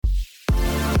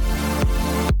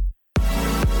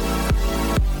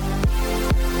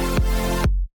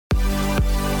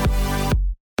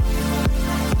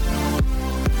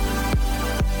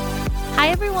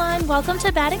welcome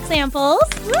to Bad Examples.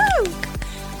 Woo!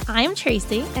 I'm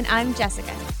Tracy. And I'm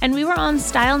Jessica. And we were on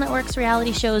Style Network's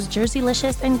reality shows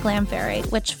Jerseylicious and Glam Fairy,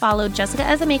 which followed Jessica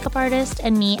as a makeup artist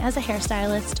and me as a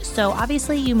hairstylist. So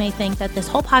obviously you may think that this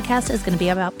whole podcast is going to be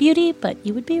about beauty, but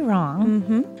you would be wrong.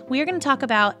 Mm-hmm. We are going to talk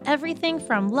about everything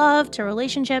from love to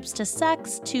relationships to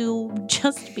sex to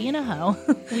just being a hoe.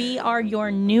 We are your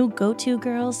new go-to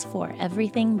girls for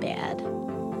everything bad.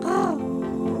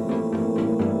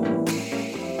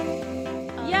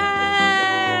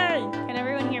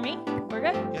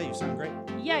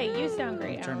 You sound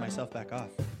great. Turn myself back off.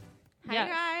 Hi,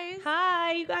 guys.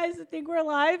 Hi, you guys think we're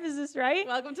live? Is this right?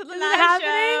 Welcome to the Is live it happening?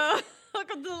 show.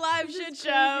 Welcome to the live This shit is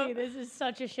show. crazy. This is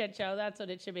such a shit show. That's what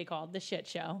it should be called, the shit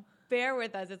show. Bear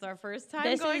with us. It's our first time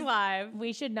This going is- live.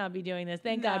 We should not be doing this.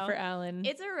 Thank God No. for Ellen.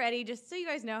 It's already, just so you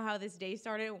guys know how this day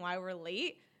started and why we're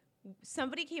late.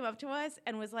 Somebody came up to us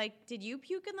and was like, "Did you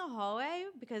puke in the hallway?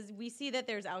 Because we see that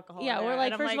there's alcohol." yeah, in we're there."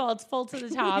 like, And I'm first of all, it's full to the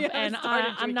top, We haven't and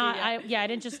started I'm not. drinking I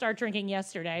didn't just start drinking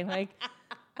yesterday. Like,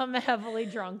 I'm heavily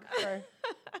drunk. Can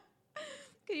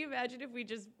you imagine if we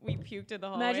puked in the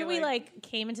hallway? Imagine we like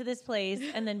came into this place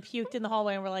and then puked in the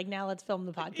hallway, and we're like, now let's film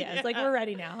the podcast. Yeah. Like, we're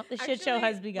ready now. The shit show Actually,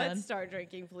 has begun. Let's start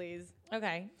drinking, please.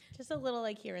 Okay, just a little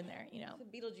like here and there, you know.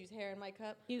 The Beetlejuice hair in my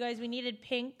cup. You guys, we needed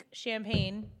pink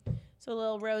champagne, so a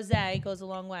little rosé goes a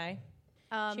long way.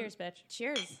 Cheers, bitch.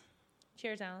 Cheers.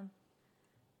 Cheers, Alan.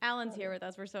 Alan's here with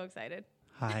us. We're so excited.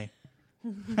 Hi.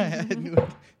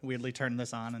 Weirdly turn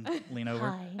this on and lean over.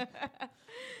 Hi.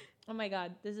 Oh my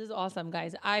God, this is awesome,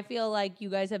 guys. I feel like you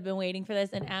guys have been waiting for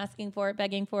this and asking for it,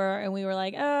 begging for it, and we were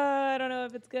like, I don't know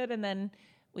if it's good, and then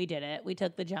we did it. We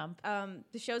took the jump.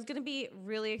 The show's going to be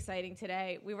really exciting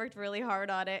today. We worked really hard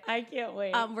on it. I can't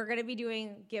wait. We're going to be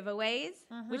doing giveaways,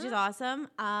 which is awesome.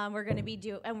 We're going to be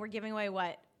we're giving away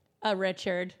what?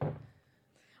 Richard.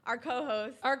 Our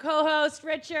co-host. Our co-host,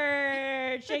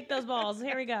 Richard. Shake those balls.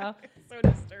 Here we go. So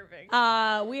disturbing.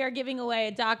 We are giving away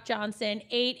a Doc Johnson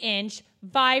 8-inch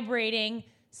vibrating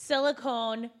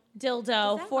silicone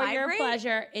dildo that for your vibrate?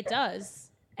 pleasure. It does.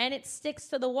 And it sticks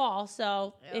to the wall.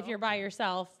 So if Ew. you're by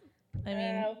yourself, I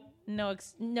mean,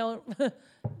 no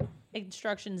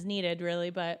instructions needed, really.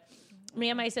 But me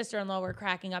and my sister-in-law were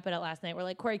cracking up at it last night. We're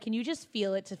like, Corey, can you just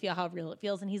feel it to feel how real it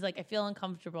feels? And he's like, I feel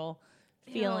uncomfortable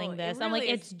feeling Ew, this. it I'm like,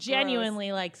 really it's is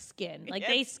genuinely like skin. Like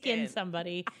they It's skinned skin.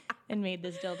 somebody and made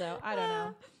this dildo. I don't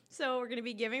know. So we're going to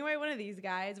be giving away one of these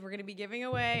guys. We're going to be giving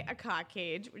away a cock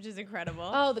cage, which is incredible.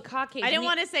 Oh, the cock cage. I didn't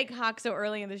want to say cock so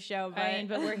early in the show,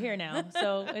 but we're here now,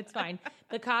 so it's fine.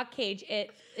 The cock cage,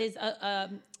 it is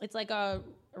it's like a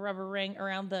rubber ring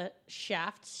around the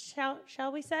shaft,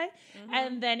 shall we say?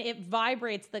 And then it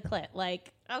vibrates the clit,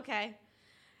 like. Okay.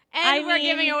 And we're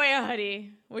giving away a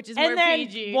hoodie, which is more and then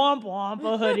PG. womp womp,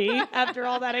 a hoodie after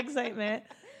all that excitement.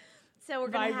 So we're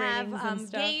going to have Vibratings and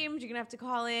stuff. games. You're going to have to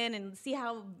call in and see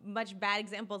how much bad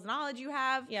examples knowledge you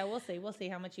have. Yeah, we'll see. We'll see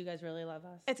how much you guys really love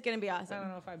us. It's going to be I awesome. don't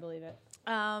know if I believe it.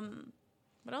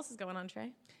 What else is going on,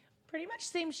 Trey? Pretty much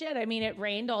same shit. I mean, it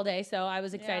rained all day, so I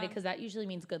was excited Yeah. because that usually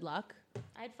means good luck.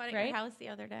 I had fun at Right? your house the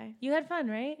other day. You had fun,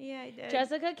 right? Yeah, I did.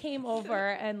 Jessica came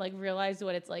over and like realized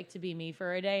what it's like to be me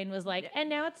for a day and was like, and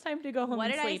now it's time to go home What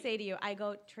and did sleep. I say to you? I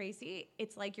go, Tracy,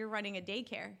 it's like you're running a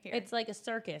daycare here. It's like a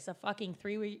circus, a fucking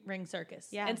 3-ring circus.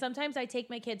 Yeah. And sometimes I take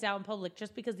my kids out in public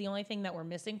just because the only thing that we're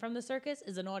missing from the circus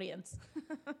is an audience.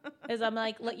 Is I'm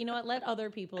like, you know what? Let other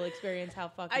people experience how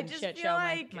fucking I just shit feel show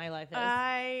like my life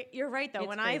is. You're right though. It's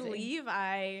When I crazy. leave,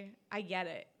 I get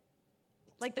it.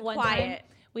 Like the One quiet. time,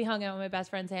 we hung out with my best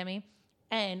friend Sammy,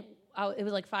 and it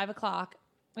was like 5:00,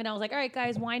 and I was like, "All right,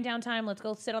 guys, wind down time. Let's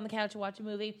go sit on the couch and watch a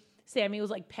movie." Sammy was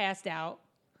like passed out,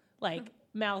 like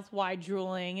mouth wide,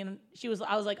 drooling, and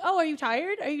I was like, "Oh, are you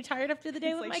tired? Are you tired after the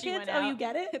day It's with like my she kids? went Oh, you out.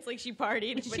 get it? It's like she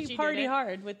partied. but She did party it.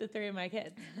 hard with the 3 of my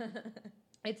kids.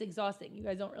 It's exhausting. You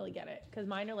guys don't really get it because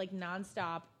mine are like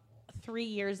nonstop, 3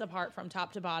 years apart from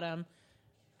top to bottom,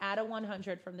 at a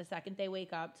 100 from the second they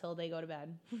wake up till they go to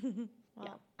bed.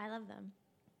 Well, I love them.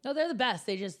 No, they're the best.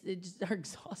 They just are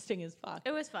exhausting as fuck.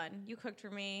 It was fun. You cooked for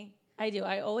me. I do.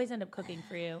 I always end up cooking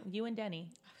for you. You and Denny.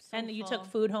 So and you full. took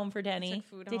food home for Denny. Took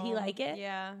food Did he home. like it?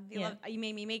 Yeah. Yeah. You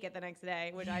made me make it the next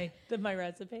day, which I. My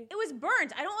recipe. It was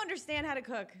burnt. I don't understand how to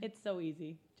cook. It's so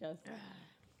easy. Just.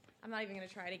 I'm not even gonna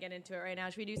try to get into it right now.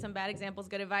 Should we do some bad examples,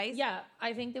 good advice? Yeah,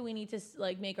 I think that we need to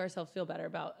like make ourselves feel better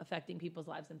about affecting people's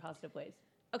lives in positive ways.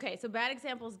 Okay, so bad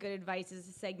examples, good advice is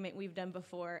a segment we've done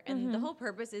before, and the whole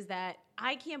purpose is that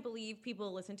I can't believe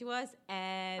people listen to us,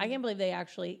 and I can't believe they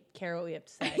actually care what we have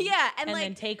to say. yeah, and like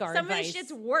then take our some advice. of this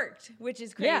shit's worked, which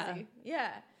is crazy. Yeah.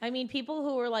 Yeah. I mean, people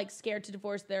who are like scared to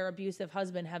divorce their abusive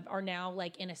husband are now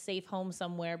like in a safe home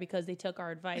somewhere because they took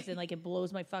our advice, and like it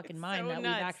blows my fucking mind so that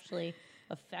nuts. we've actually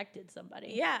affected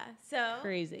somebody. Yeah. So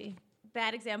Crazy.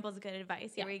 bad examples, good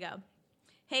advice. Here Yeah. we go.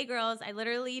 Hey girls, I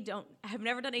literally have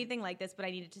never done anything like this, but I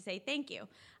needed to say thank you.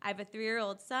 I have a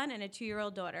 3-year-old son and a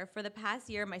 2-year-old daughter. For the past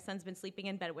year, my son's been sleeping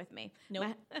in bed with me. Nope.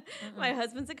 My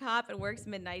husband's a cop and works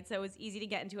midnight, so it was easy to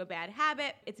get into a bad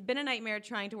habit. It's been a nightmare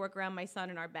trying to work around my son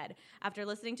in our bed. After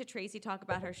listening to Tracy talk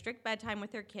about her strict bedtime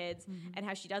with her kids and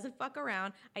how she doesn't fuck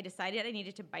around, I decided I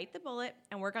needed to bite the bullet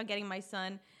and work on getting my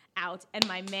son out and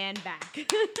my man back.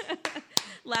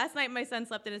 Last night, my son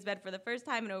slept in his bed for the first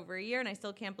time in over a year, and I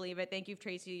still can't believe it. Thank you,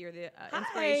 Tracy. You're the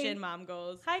inspiration, mom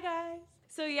goals. Hi, guys.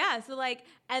 So, yeah. So, like,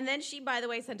 and then she, by the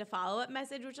way, sent a follow-up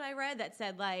message, which I read, that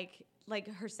said, like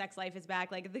her sex life is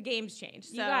back. Like, the game's changed.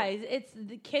 So, You guys,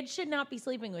 the kids should not be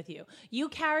sleeping with you. You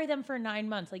carry them for 9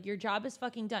 months. Like, your job is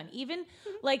fucking done. Even,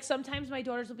 like, sometimes my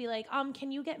daughters will be like,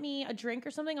 can you get me a drink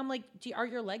or something? I'm like, are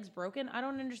your legs broken? I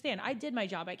don't understand. I did my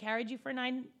job. I carried you for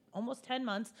almost 10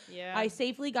 months. Yeah. I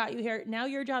safely got you here. Now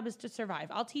your job is to survive.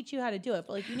 I'll teach you how to do it,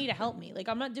 but like you need to help me. Like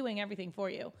I'm not doing everything for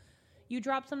you. You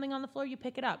drop something on the floor, you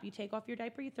pick it up. You take off your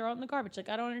diaper, you throw it in the garbage. Like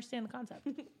I don't understand the concept.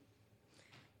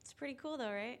 It's pretty cool,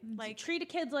 though, right? Like treat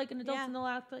kids like an adult Yeah. and they'll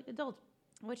act like adults.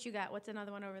 What you got? What's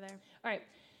another one over there? All right.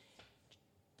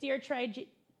 Dear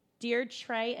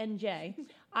Trey and Jay,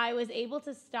 I was able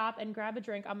to stop and grab a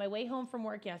drink on my way home from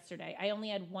work yesterday. I only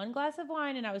had 1 glass of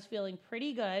wine and I was feeling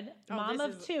pretty good. Mom this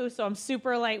of is- 2, so I'm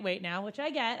super lightweight now, which I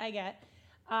get.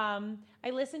 I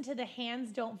listened to the Hands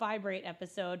Don't Vibrate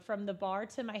episode from the bar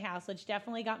to my house, which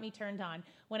definitely got me turned on.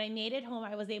 When I made it home,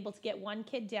 I was able to get one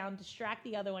kid down, distract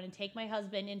the other one, and take my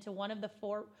husband into one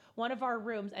of our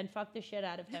rooms and fuck the shit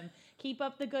out of him. Keep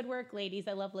up the good work, ladies.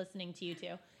 I love listening to you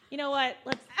two. You know what?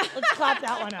 Let's clap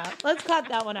that one up. Let's clap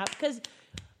that one up because,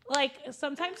 like,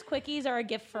 sometimes quickies are a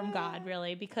gift from God,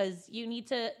 really, because you need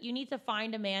to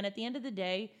find a man at the end of the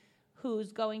day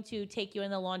who's going to take you in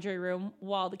the laundry room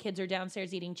while the kids are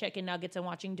downstairs eating chicken nuggets and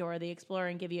watching Dora the Explorer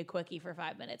and give you a quickie for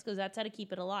 5 minutes because that's how to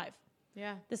keep it alive.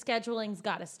 Yeah. The scheduling's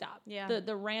got to stop. Yeah.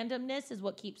 The randomness is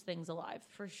what keeps things alive.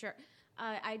 For sure.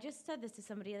 I just said this to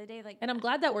somebody the other day. Like, And I'm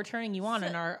glad that we're turning you on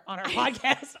our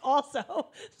podcast. Also,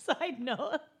 side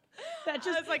note. That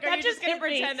just I was like, that are you just gonna hit me.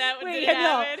 pretend that Wait, didn't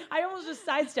no, happen? I almost just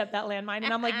sidestepped that landmine,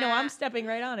 and I'm like, no, I'm stepping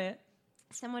right on it.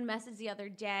 someone messaged the other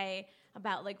day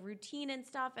about like routine and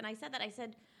stuff, and I said that. I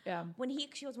said, Yeah. when he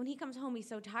comes home, he's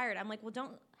so tired. I'm like, well,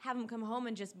 don't have him come home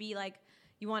and just be like,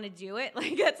 you want to do it?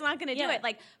 Like, that's not going to do Yeah. it.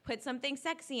 Like, put something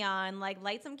sexy on, like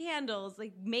light some candles,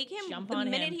 like make him Jump the on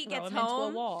minute him, he throw gets him into a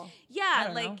home. wall. I Yeah,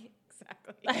 don't like know.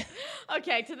 exactly.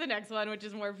 Okay, to the next one, which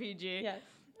is more PG. Yes.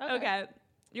 Okay.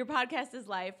 Your podcast is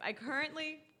life. I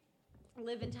currently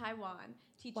live in Taiwan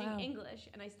teaching Wow. English,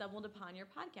 and I stumbled upon your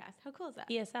podcast. How cool is that?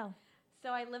 ESL. So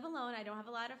I live alone. I don't have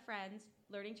a lot of friends.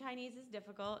 Learning Chinese is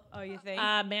difficult. Oh, you think?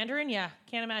 Mandarin, yeah,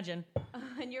 can't imagine.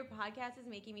 And your podcast is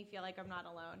making me feel like I'm not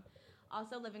alone.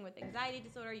 Also, living with anxiety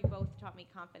disorder, you both taught me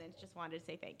confidence. Just wanted to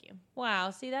say thank you. Wow,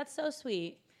 see, that's so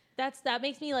sweet. That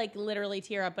makes me like literally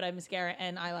tear up, but I have mascara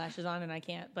and eyelashes on, and I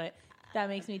can't. But that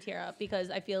makes me tear up because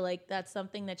I feel like that's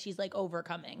something that she's like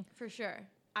overcoming. For sure.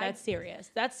 That's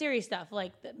serious. That's serious stuff.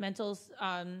 Like the mental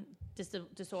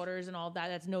disorders and all of that.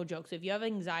 That's no joke. So if you have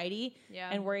anxiety, Yeah.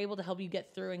 and we're able to help you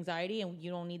get through anxiety, and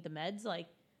you don't need the meds, like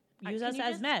use Can us you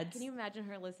as meds. Can you imagine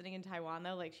her listening in Taiwan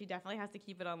though? Like she definitely has to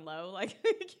keep it on low. Like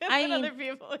can't I let mean- other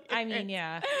people. Hear I mean, it.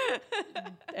 yeah,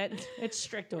 it's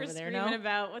strict We're over there. screaming No,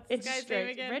 about what's It's this guy's strict.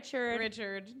 name again? Richard.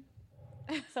 Richard.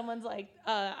 Someone's like,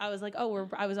 I was like, oh,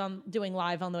 I was doing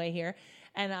live on the way here,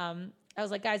 and I was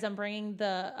like, guys, I'm bringing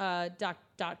the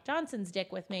Doc Johnson's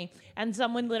dick with me, and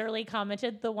someone literally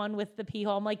commented the one with the pee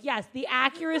hole. I'm like, yes, the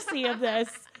accuracy of this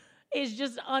is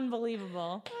just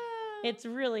unbelievable. It's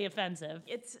really offensive.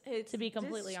 It's To be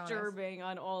completely honest. disturbing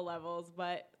on all levels.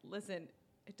 But listen,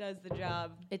 it does the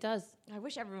job. It does. I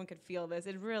wish everyone could feel this.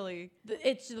 It really.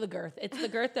 It's the girth. It's the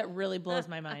girth that really blows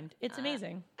my mind. It's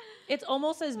amazing. It's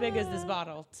almost as big as this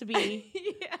bottle. To be,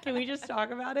 Yeah. can we just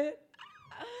talk about it?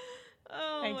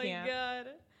 Oh I my can't.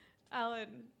 God, Alan,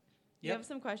 you Yep. have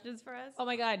some questions for us? Oh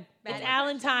my God. Bad It's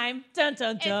Alan time. Dun,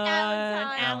 dun, It's dun. Alan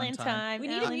time. Alan time. We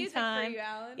need Alan a music time. for you,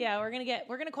 Alan. Yeah,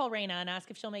 we're gonna call Raina and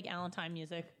ask if she'll make Alan time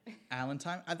music. Alan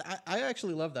time. I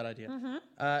actually love that idea.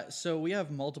 So we have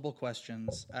multiple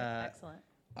questions. Excellent.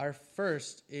 Our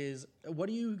first is, what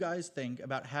do you guys think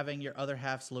about having your other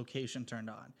half's location turned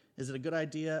on? Is it a good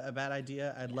idea, a bad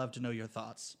idea? I'd love to know your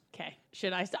thoughts. Okay.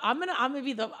 Should I?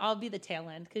 I'll be the tail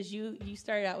end because you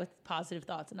started out with positive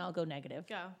thoughts and I'll go negative.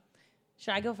 Go.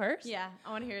 Should I go first? Yeah,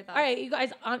 I want to hear your thoughts. All right, you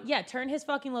guys. Turn his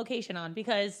fucking location on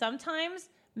because sometimes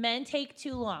men take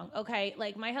too long. Okay,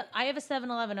 like I have a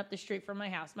 7-Eleven up the street from my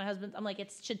house. My husband, I'm like,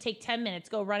 it should take 10 minutes.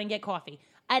 Go run and get coffee.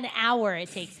 An hour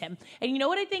it takes him. And you know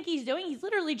what I think he's doing? He's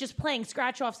literally just playing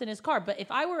scratch-offs in his car. But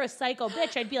if I were a psycho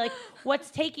bitch, I'd be like,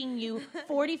 what's taking you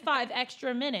 45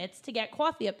 extra minutes to get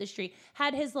coffee up the street?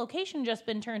 Had his location just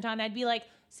been turned on, I'd be like,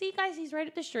 see, guys, he's right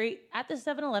up the street at the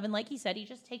 7-Eleven. Like he said, he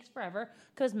just takes forever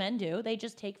because men do. They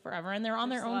just take forever, and they're on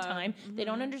their own time. Mm-hmm. They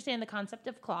don't understand the concept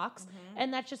of clocks,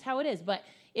 and that's just how it is. But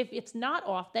if it's not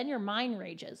off, then your mind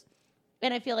rages.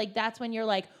 And I feel like that's when you're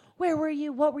like, where were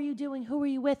you? What were you doing? Who were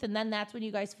you with? And then that's when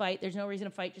you guys fight. There's no reason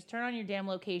to fight. Just turn on your damn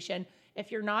location.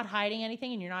 If you're not hiding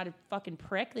anything and you're not a fucking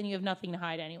prick, then you have nothing to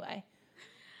hide anyway.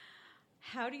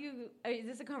 How do you? Is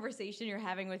this a conversation you're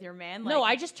having with your man? No,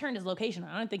 I just turned his location on.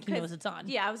 I don't think he knows it's on.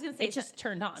 Yeah, I was gonna say it just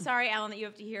turned on. Sorry, Alan, that you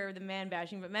have to hear the man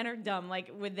bashing, but men are dumb.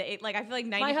 Like with the I feel like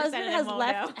 90% my husband of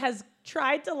them has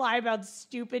tried to lie about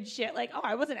stupid shit, like, oh,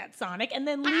 I wasn't at Sonic, and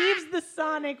then leaves the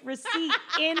Sonic receipt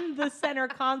in the center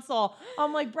console.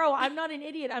 I'm like, bro, I'm not an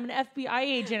idiot. I'm an FBI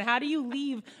agent. How do you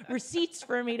leave receipts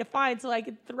for me to find so I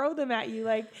could throw them at you?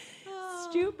 Like,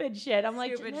 stupid shit. I'm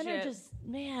like, men are just,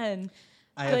 man.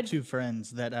 I have two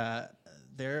friends that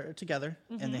they're together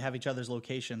and they have each other's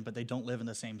location, but they don't live in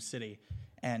the same city.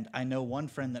 And I know one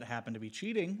friend that happened to be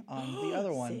cheating on the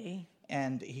other one. See?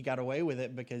 And he got away with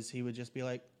it because he would just be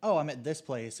like, oh, I'm at this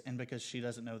place. And because she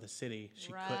doesn't know the city,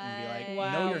 she couldn't be like,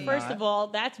 wow. no, you're First not. of all,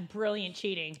 that's brilliant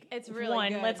cheating. It's really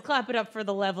One, good. let's clap it up for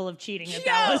the level of cheating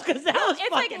that was, because that was it's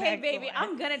like, fucking hey, baby,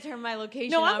 excellent. I'm gonna turn my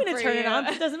location No, on. I'm going for to turn it you. on.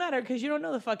 It doesn't matter because you don't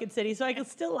know the fucking city, so I can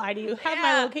still lie to you. Have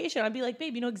my location. I'd be like,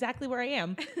 babe, you know exactly where I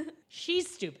am.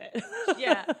 She's stupid.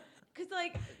 Yeah. Because,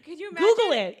 like, could you imagine?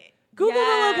 Google it. Google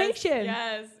the location.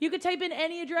 Yes. You could type in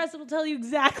any address. It'll tell you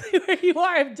exactly where you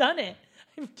are. I've done it.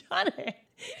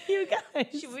 You guys.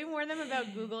 Should we warn them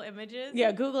about Google Images?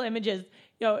 Yeah, Google Images.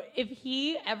 Yo, if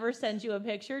he ever sends you a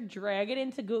picture, drag it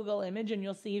into Google Image and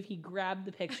you'll see if he grabbed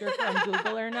the picture from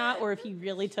Google or not, or if he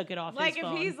really took it off Like his if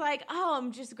phone. he's like, oh,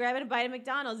 I'm just grabbing a bite of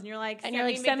McDonald's, and you're like, send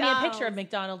me a picture of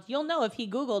McDonald's. You'll know if he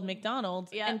Googled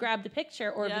McDonald's and grabbed the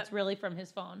picture, or if it's really from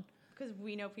his phone. Because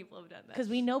we know people have done that. Because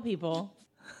we know people.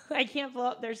 I can't blow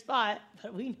up their spot,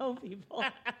 but we know people.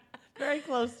 Very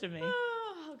close to me.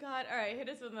 Oh, God. All right, hit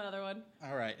us with another one.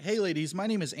 All right. Hey, ladies, my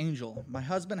name is Angel. My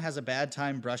husband has a bad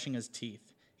time brushing his teeth.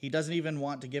 He doesn't even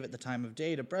want to give it the time of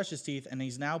day to brush his teeth, and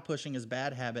he's now pushing his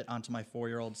bad habit onto my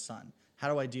 4-year-old son.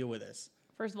 How do I deal with this?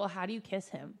 First of all, how do you kiss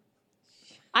him?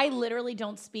 I literally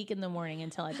don't speak in the morning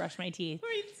until I brush my teeth.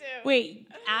 Me too. Wait,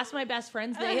 ask my best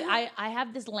friends. I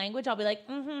have this language. I'll be like,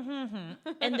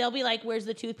 and they'll be like, where's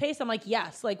the toothpaste? I'm like,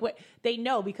 yes. Like, what? They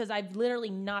know because I've literally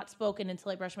not spoken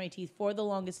until I brush my teeth for the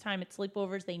longest time at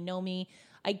sleepovers. They know me.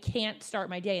 I can't start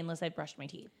my day unless I've brushed my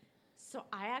teeth. So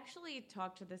I actually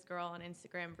talked to this girl on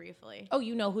Instagram briefly. Oh,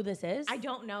 you know who this is? I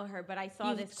don't know her, but I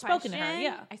saw You've this spoken question. to her,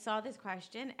 yeah. I saw this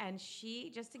question, and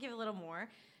she, just to give a little more,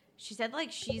 she said,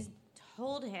 like, she's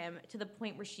told him to the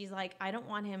point where she's like, I don't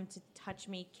want him to touch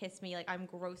me, kiss me. Like, I'm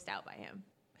grossed out by him.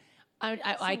 I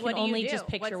can what do you only do? just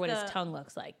picture what his tongue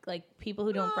looks like. Like, people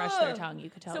who don't brush their tongue, you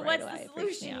could tell So right what's away. the It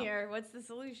freaks me solution out. here? What's the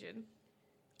solution?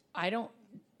 I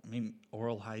mean,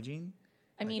 oral hygiene?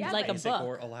 I mean, Yeah, like a Basic book.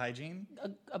 oral hygiene?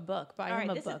 A book. Buy All him right,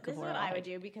 a this book is of what oral I would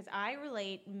hygiene. do because I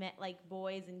relate like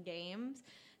boys and games.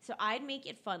 So I'd make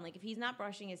it fun. Like if he's not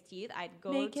brushing his teeth, I'd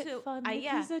go Make to it fun. Like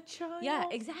he's a child. Yeah, Oh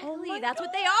exactly. my That's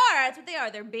what they are. That's what they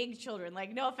are. They're big children.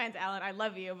 Like, no offense, Alan, I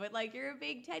love you, but like you're a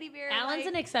big teddy bear. Alan's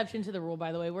like, an exception to the rule,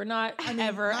 by the way. We're not not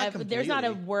ever. There's not a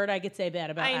completely. word I could say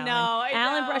bad about I Alan. know, I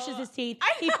Alan know. brushes his teeth.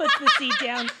 He puts the seat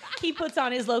down. He puts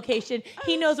on his location.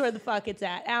 He knows where the fuck it's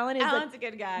at. Alan's a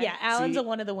good guy. Yeah, Alan's See,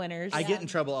 one of the winners. I get in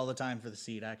trouble all the time for the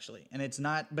seat, actually. And it's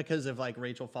not because of, like,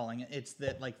 Rachel falling. It's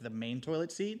that, like, the main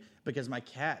toilet seat, because my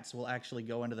cats will actually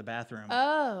go into the bathroom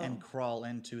and crawl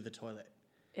into the toilet.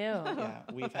 Ew. Yeah,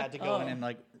 we've had to go in and,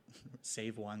 like,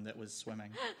 save one that was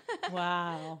swimming.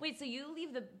 Wow. Wait, so you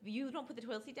don't put the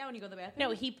toilet seat down when you go to the bathroom?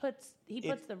 No, he puts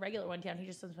the regular one down. He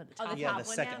just doesn't put the top. the Yeah, top the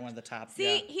one second down? one, the top.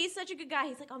 See, yeah. he's such a good guy.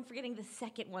 He's like, I'm forgetting the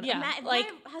second one. Yeah, If like,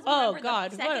 my husband oh, remembered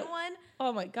God, the second what- one.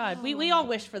 Oh my God. We all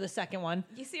wish for the second one.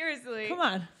 You seriously? Come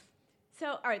on. So,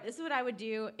 all right, this is what I would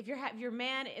do. If your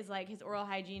man is like, his oral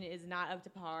hygiene is not up to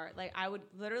par, like, I would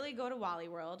literally go to Wally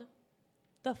World,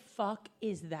 The fuck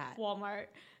is that? Walmart.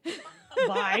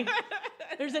 Why?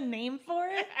 There's a name for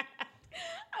it?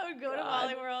 I would go to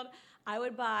Wally World, I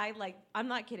would buy, like, I'm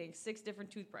not kidding, 6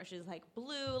 different toothbrushes, like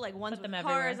blue, like ones Put with them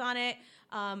cars everywhere. on it,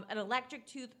 an electric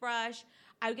toothbrush.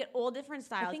 I would get all different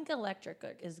styles. I think electric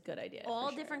is a good idea. all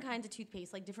for sure. different kinds of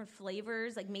toothpaste, like different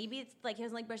flavors. Like maybe it's like he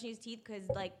doesn't like brushing his teeth because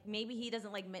like maybe he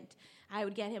doesn't like mint. I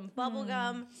would get him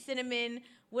bubblegum, cinnamon,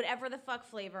 whatever the fuck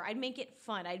flavor. I'd make it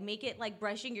fun. I'd make it like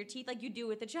brushing your teeth like you do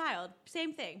with a child.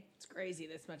 Same thing. It's crazy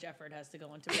this much effort has to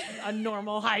go into a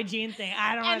normal hygiene thing.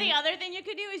 I don't And know. the other thing you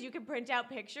could do is you could print out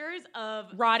pictures of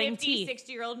Rotting 50, teeth.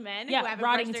 60-year-old men Yeah, who haven't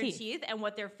rotting brushed their teeth. teeth and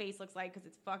what their face looks like because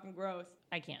it's fucking gross.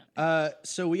 I can't.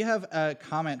 So we have a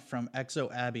comment from Exo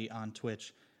Abby on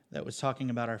Twitch that was talking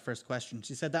about our first question.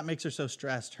 She said that makes her so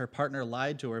stressed. Her partner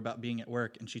lied to her about being at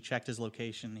work, and she checked his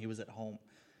location. He was at home.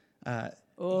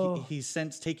 He's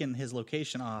since taken his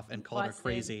location off and called Busted. her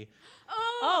crazy.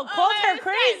 Oh, called her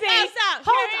crazy. Stop.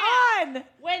 Hold on.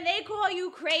 When they call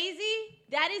you crazy,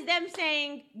 that is them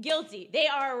saying guilty. They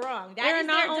are wrong. That They're is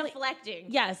not their only- deflecting.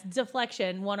 Yes,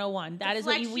 deflection 101. That is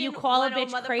what you Deflection call a 10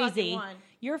 bitch crazy. motherfucking one.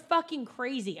 You're fucking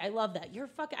crazy. I love that. You're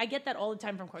fucking. I get that all the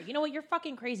time from Corey. You know what? You're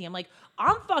fucking crazy. I'm like,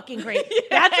 I'm fucking crazy.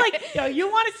 That's like, yo, you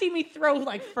want to see me throw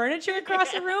like furniture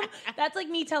across the room? That's like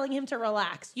me telling him to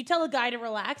relax. You tell a guy to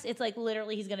relax, it's like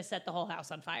literally he's gonna set the whole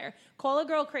house on fire. Call a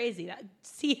girl crazy.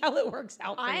 See how it works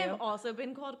out for I you. have also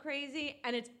been called crazy,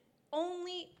 and it's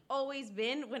only always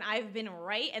been when I've been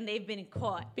right and they've been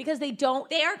caught. Because they don't.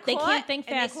 They are They caught can't think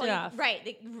and they fast call you- enough.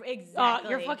 right. Exactly.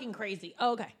 You're fucking crazy.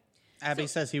 Oh, okay. Abby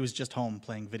says he was just home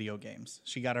playing video games.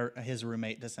 She got his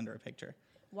roommate to send her a picture.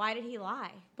 Why did he lie?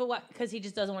 But what? Because he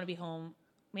just doesn't want to be home.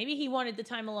 Maybe he wanted the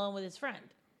time alone with his friend.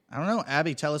 I don't know.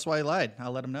 Abby, tell us why he lied.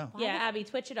 I'll let him know. Yeah, Abby,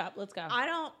 twitch it up. Let's go. I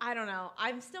don't know.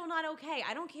 I'm still not okay.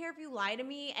 I don't care if you lie to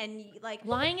me and like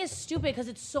Lying is stupid because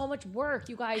it's so much work.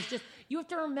 You guys you have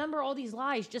to remember all these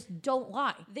lies. Just don't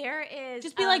lie. there is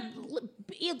Just be like,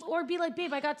 or be like,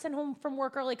 babe, I got sent home from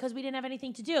work early because we didn't have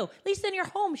anything to do. At least then you're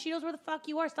home. She knows where the fuck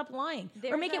you are. Stop lying.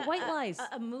 Or make it white lies.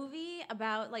 A movie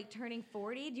about like turning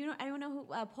 40. Do you know? I don't know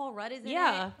who Paul Rudd is in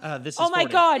Yeah. it. This is Oh my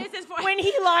 40. God. This is 40. When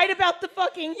he lied about the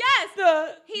fucking Yes.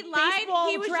 the He lied. baseball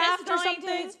He was draft just or going to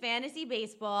something. his fantasy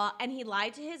baseball, and he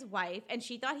lied to his wife, and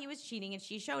she thought he was cheating, and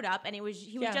she showed up, and he was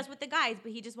Yeah. just with the guys,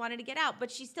 but he just wanted to get out.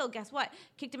 But she still, guess what?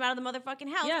 Kicked him out of the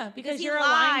motherfucking house. Yeah, because he you're a lied.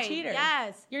 lying cheater.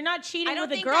 Yes. You're not I cheating don't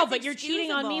with a think girl, that's but you're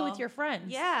cheating on me excusable. with your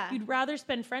friends. Yeah. You'd rather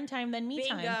spend friend time than me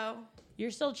time. Bingo.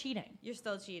 You're still cheating. You're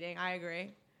still cheating. I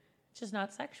agree. It's just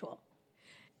not sexual.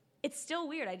 It's still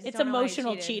weird. I just It's don't know why he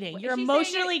emotional cheated. cheating. What- You're is she saying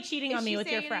emotionally any- cheating is on me she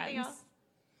with your saying anything friends.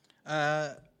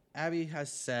 else? Abby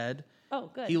has said Oh,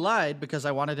 good. he lied because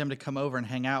I wanted him to come over and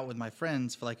hang out with my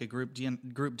friends for like a group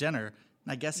dinner.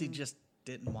 And I guess he just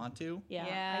didn't want to. Yeah,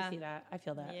 Yeah. I see that. I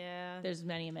feel that. Yeah. There's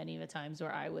many of times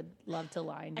where I would love to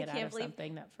lie and I get out can't of believe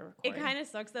something that for It recording. kind of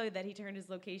sucks though that he turned his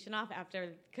location off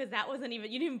after, because that wasn't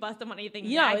even, you didn't bust him on anything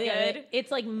Yeah, that yeah, good.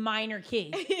 it's like minor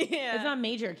key. Yeah. It's not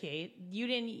major key.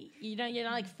 You're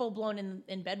not like full blown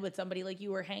in bed with somebody like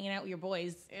you were hanging out with your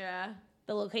boys. Yeah.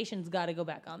 The location's got to go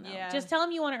back on though. Yeah. Just tell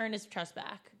him you want to earn his trust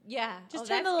back. Yeah. Just Oh,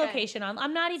 turn the that's good. location on.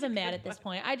 I'm not even mad at this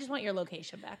point. I just want your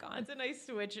location back on. That's a nice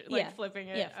switch, like Yeah. flipping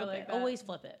it. Yeah, I flip like it. that. Always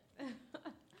flip it.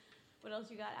 What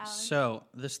else you got, Alan? So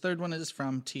this third one is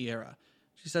from Tierra.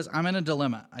 She says, I'm in a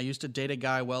dilemma. I used to date a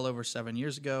guy well over 7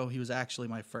 years ago. He was actually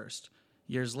my first.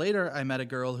 Years later, I met a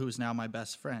girl who is now my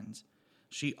best friend.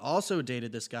 She also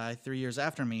dated this guy 3 years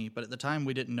after me, but at the time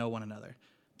we didn't know one another.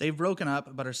 They've broken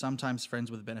up, but are sometimes friends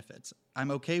with benefits.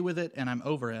 I'm okay with it, and I'm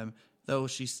over him, though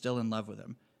she's still in love with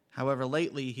him. However,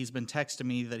 lately, he's been texting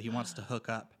me that he wants to hook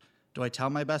up. Do I tell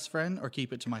my best friend or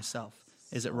keep it to myself?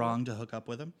 Is it wrong to hook up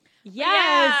with him?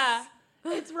 Yes.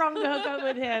 It's wrong to hook up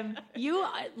with him. You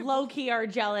low key are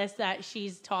jealous that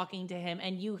she's talking to him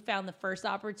and you found the first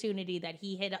opportunity that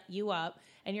he hit you up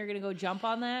and you're going to go jump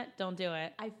on that. Don't do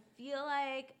it. I feel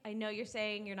like, I know you're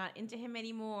saying you're not into him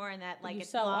anymore and that like You it's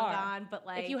so long are. gone, but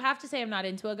like, If you have to say I'm not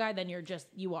into a guy, then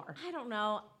you are. I don't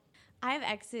know. I have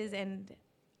exes and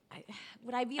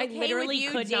would I be I okay literally with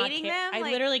you could not dating care. them? I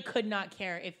Like, literally could not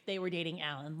care if they were dating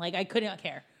Alan. Like I could not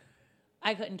care.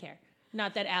 I couldn't care.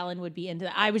 Not that Alan would be into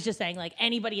that. I was just saying, like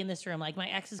anybody in this room, like my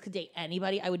exes could date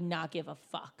anybody. I would not give a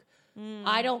fuck.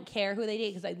 I don't care who they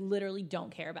date because I literally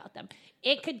don't care about them.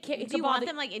 It could. It do could you want bother-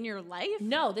 them like in your life?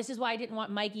 No, this is why I didn't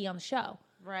want Mikey on the show.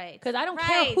 Right. Because I don't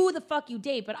care who the fuck you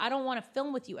date, but I don't want to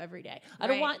film with you every day. I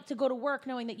don't Right. want to go to work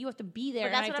knowing that you have to be there.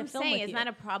 But that's and I what have I'm to film saying. with Isn't you. that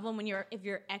a problem when if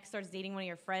your ex starts dating one of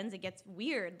your friends? It gets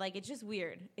weird. Like it's just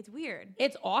weird. It's weird.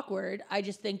 It's awkward. I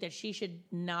just think that she should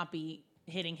not be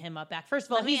hitting him up back. First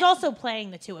of all, Let me he's ask- also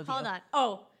playing the two of you. Hold on.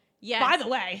 Oh, Yes. By the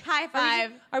way. High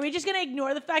five. Are we just going to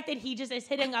ignore the fact that he just is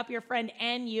hitting up your friend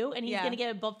and you, and he's Yeah. going to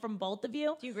get it from both of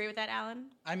you? Do you agree with that,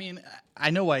 Alan? I mean, I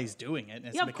know why he's doing it.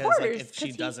 It's Yeah, of because course, like if 'cause she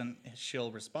he- doesn't,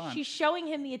 she'll respond. She's showing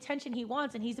him the attention he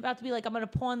wants, and he's about to be like, I'm going to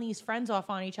pawn these friends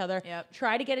off on each other, Yep.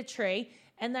 try to get a tree,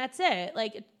 and that's it.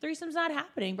 Like, threesome's not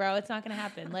happening, bro. It's not going to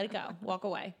happen. Let it go. Walk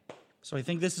away. So I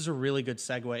think this is a really good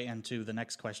segue into the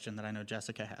next question that I know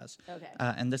Jessica has. Okay.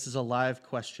 And this is a live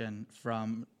question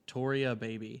from Toria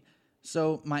Baby.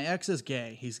 So my ex is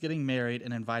gay. He's getting married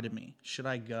and invited me. Should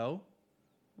I go?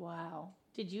 Wow.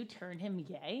 Did you turn him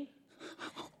gay?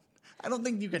 I don't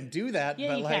think you can do that. Yeah,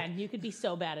 but you like, can. You could be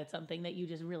so bad at something that you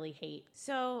just really hate.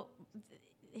 So,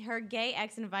 her gay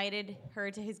ex invited her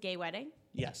to his gay wedding.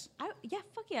 Yes. Yeah,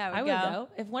 fuck yeah, I would go.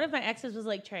 If one of my exes was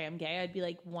like, Trey, I'm gay, I'd be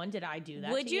like, one, did I do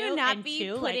that Would to you not and be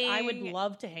two, like, I would putting-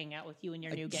 love to hang out with you and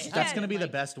your new gay That's going to husband. be the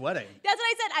Like, best wedding. That's what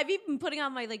I said. I've even putting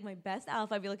on my best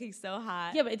outfit. I'd be looking so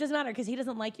hot. Yeah, but it doesn't matter because he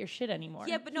doesn't like your shit anymore.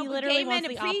 Yeah, but no, He but literally gay men wants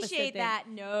the opposite appreciate thing. that.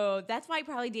 No, that's why I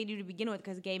probably dated you to begin with,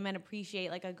 because gay men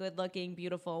appreciate like a good-looking,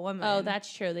 beautiful woman. Oh,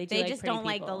 that's true. They do. they like just pretty don't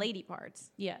like the people. lady parts.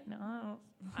 Yeah, no.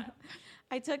 I don't-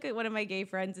 I took one of my gay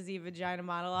friends to see vagina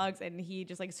monologues, and he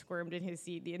just like squirmed in his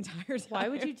seat the entire time. Why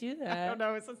would you do I that? don't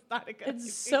know. It's just not a good.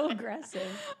 It's so aggressive.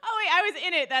 Oh wait, I was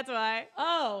in it. That's why.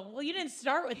 Oh, well, you didn't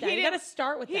start with that. He You got to didn't-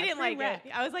 start with He that. didn't Free like rec.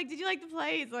 it. I was like, "Did you like the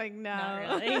play?" He's like, "No, Not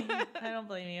really. I don't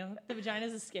blame you. The vagina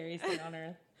is the scariest thing on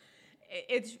earth.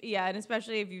 It's and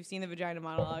especially if you've seen the vagina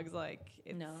monologues, like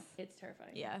it's, No, it's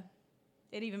terrifying. yeah,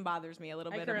 it even bothers me a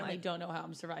little I bit. currently I'm like, don't know how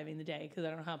I'm surviving the day because I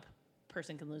don't know how a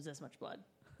person can lose this much blood.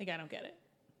 Like, I don't get it.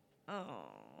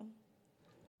 oh.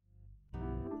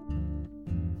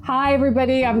 Hi,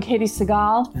 everybody. I'm Katie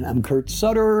Segal, And I'm Kurt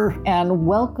Sutter. and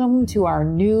welcome to our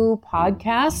new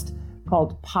podcast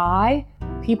called Pi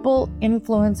People,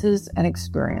 Influences, and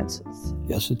Experiences.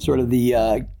 Yes, it's sort of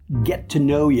the get to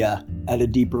know you at a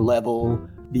deeper level,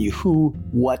 the who,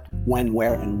 what, when,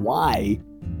 where, and why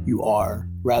you are,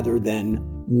 rather than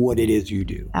what it is you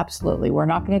do. Absolutely. We're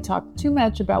not going to talk too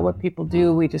much about what people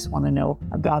do. We just want to know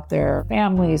about their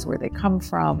families, where they come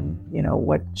from,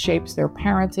 what shapes their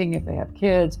parenting if they have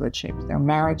kids, what shapes their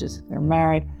marriages if they're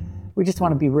married. We just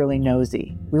want to be really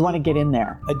nosy. We want to get in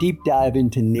there. A deep dive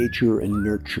into nature and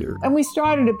nurture. And we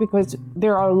started it because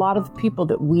there are a lot of people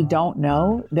that we don't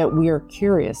know that we are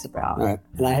curious about. All right.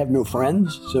 And I have no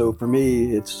friends, so for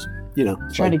me, it's,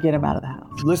 it's Trying like, to get them out of the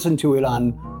house. listen to it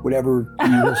on whatever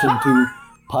you listen to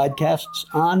podcasts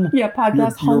on. Yeah,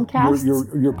 podcast, homecasts.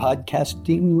 Your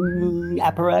podcasting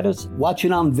apparatus. Watch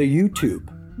it on the YouTube.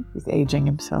 He's aging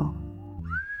himself.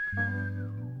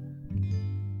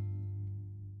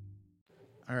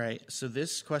 All right. So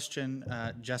this question,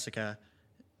 Jessica,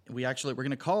 we're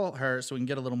going to call her so we can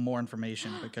get a little more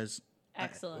information because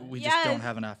Excellent. we just Yes. don't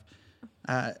have enough.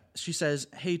 She says,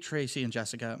 "Hey Tracy and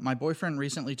Jessica, my boyfriend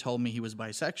recently told me he was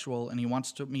bisexual and he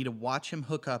wants me to watch him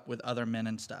hook up with other men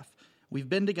and stuff. We've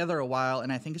been together a while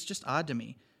and I think it's just odd to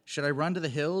me. Should I run to the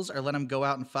hills or let him go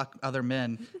out and fuck other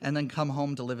men and then come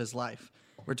home to live his life?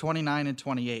 We're 29 and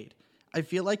 28. I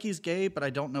feel like he's gay, but I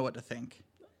don't know what to think."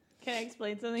 Can I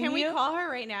explain something Can to we you? call her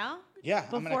right now? Yeah, I'm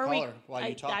going to Before call we, her while I,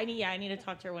 you talk. I need to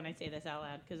talk to her when I say this out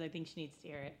loud because I think she needs to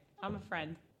hear it. I'm a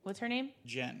friend. What's her name?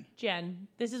 Jen. Jen.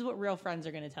 This is what real friends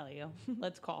are going to tell you.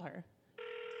 Let's call her.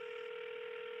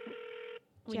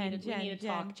 We need to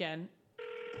talk, Jen.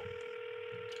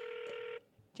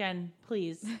 Jen,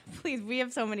 please. Please, we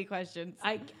have so many questions.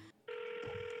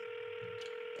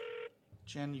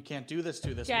 Jen, you can't do this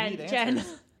to this. Jen, we need Jen.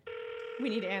 answers. We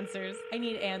need answers. I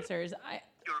need answers.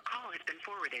 Your call has been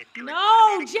forwarded to No,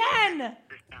 an automatic Jen!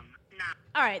 system.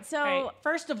 Now, All right, so All right,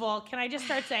 first of all, can I just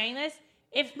start saying this?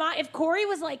 If Corey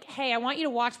was like, "Hey, I want you to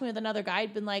watch me with another guy,"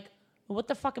 I'd been like, "What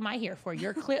the fuck am I here for?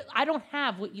 You're clear. I don't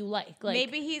have what you like." Like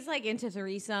maybe he's like into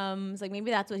threesomes. Like maybe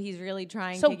that's what he's really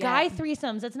trying so to get. guy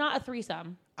threesomes. It's not a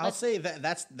threesome. I'll say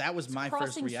that was my first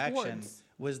crossing reaction swords.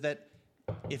 was that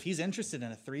if he's interested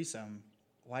in a threesome,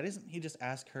 why doesn't he just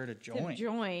ask her to join? To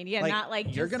join. Yeah, not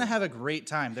like you're just- gonna have a great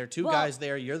time. There are two Well, guys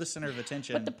there. You're the center of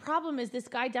attention. But the problem is, this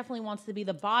guy definitely wants to be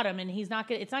the bottom, and he's not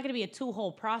gonna. It's not gonna be a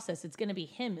 2-hole process. It's gonna be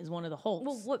him as one of the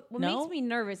holes. Well, what No? makes me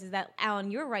nervous is that, Alan,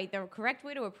 you're right. The correct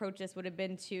way to approach this would have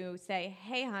been to say,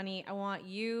 "Hey, honey, I want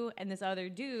you and this other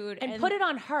dude," and put it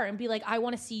on her and be like, "I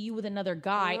want to see you with another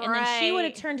guy," and then she would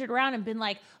have Right. turned it around and been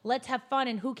like, "Let's have fun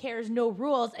and who cares, no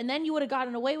rules," and then you would have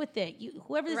gotten away with it.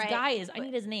 Whoever this Right. guy is, I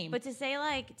need his name. But to say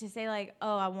like, like to say like,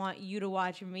 oh, I want you to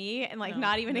watch me and like No,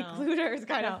 not even no. include her is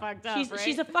kind No. of fucked up. She's right?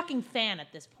 she's a fucking fan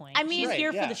at this point. I mean- she's Right,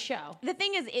 here yeah. for the show. the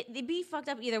thing is, it'd be fucked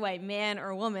up either way, man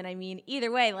or woman. I mean,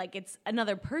 either way, like it's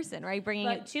another person, right? Bringing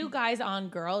But it. two guys on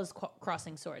girl is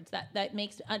crossing swords. That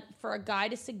makes for a guy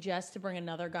to suggest to bring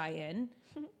another guy in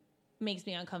makes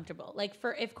me uncomfortable. Like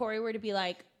if Corey were to be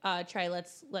like, Trey,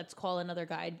 let's call another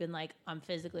guy, I'd been like, I'm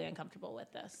physically uncomfortable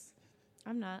with this.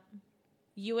 I'm not.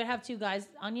 You would have two guys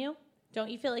on you?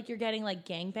 Don't you feel like you're getting like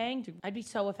gangbanged? I'd be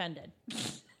so offended.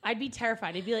 I'd be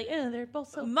terrified. I'd be like, they're both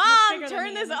so much Mom, bigger than turn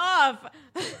me." this off.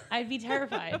 I'd be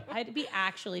terrified. I'd be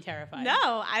actually terrified. No,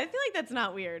 I feel like that's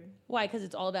not weird. Why? Because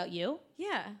it's all about you?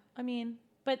 Yeah. I mean,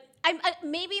 but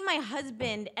Maybe my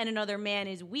husband and another man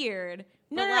is weird.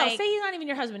 no, but, no, like, no. Say he's not even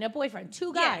your husband, a boyfriend.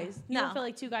 Two Yeah, guys. You no. don't feel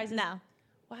like two guys is... No.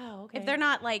 Wow, okay. If they're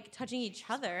not like touching each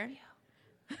other.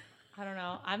 I don't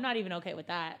know. I'm not even okay with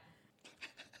that.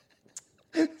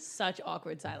 Such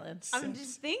awkward silence. I'm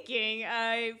just thinking.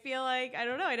 I feel like I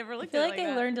don't know. I never I looked feel at it like like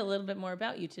I that. learned a little bit more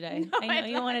about you today. No, I know I'm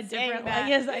you on a not saying different that.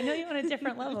 Yes, I know you on a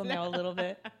different level now a little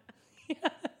bit.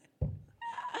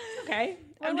 Okay.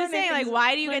 I'm We're just saying, like, making-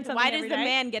 why do you learn get? Why something does every the day.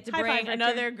 man get to High bring five, Richard.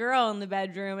 another girl in the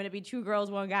bedroom and it be two girls,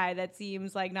 one guy? That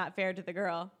seems like not fair to the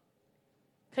girl.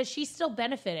 Because she's still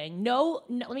benefiting. No,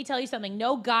 let me tell you something.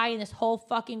 No guy in this whole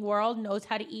fucking world knows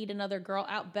how to eat another girl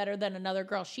out better than another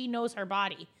girl. She knows her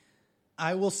body.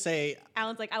 I will say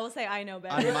Alan's like, I will say I know on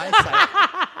better. my side,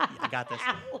 I got this.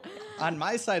 On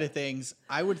my side of things,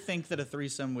 I would think that a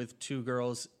threesome with two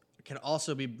girls could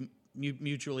also be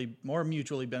more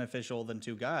mutually beneficial than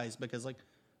two guys because, like,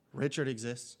 Richard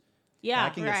exists. Yeah, I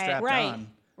can get strapped right, on.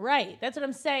 right. That's what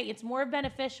I'm saying. It's more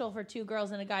beneficial for two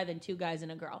girls and a guy than two guys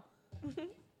and a girl.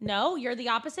 No, you're the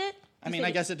opposite. I mean,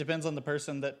 I guess it depends on the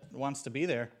person that wants to be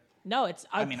there. No, it's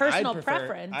a I mean, personal I'd prefer,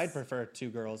 preference. I'd prefer two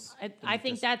girls. I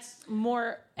think just- that's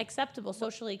more acceptable,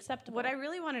 socially acceptable. What I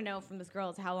really want to know from this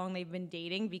girl is how long they've been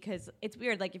dating because it's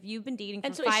weird. Like if you've been dating for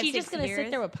and so 5, is she 6 just gonna years,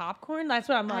 sit there with popcorn? That's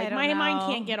what I'm like. don't My mind know.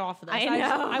 can't get off of this. I know,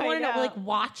 I want to I know. know. Like,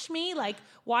 watch me. Like,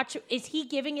 watch. Is he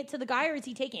giving it to the guy or is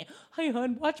he taking it? Hey,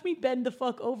 hon, watch me bend the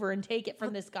fuck over and take it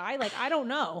from this guy. Like, I don't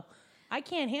know. I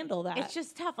can't handle that. It's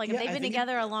just tough. Like Yeah, if they've I been think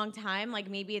together a long time, like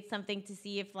maybe it's something to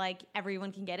see if like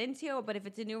everyone can get into. But if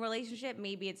it's a new relationship,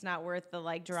 maybe it's not worth the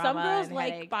like drama. some girls and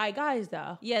like headache. bi guys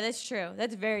though. Yeah, that's true.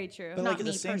 That's very true. But Not like at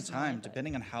me the same personally, time, but-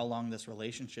 depending on how long this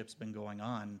relationship's been going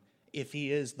on, if he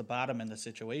is the bottom in the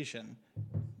situation,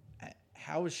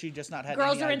 how is she just not had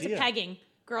Girls any are idea? into pegging.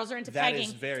 Girls are into That pegging.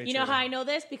 is very You know true. how I know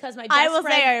this? Because my best I will say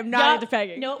friend, I am not into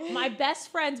pegging. No, my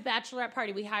best friend's bachelorette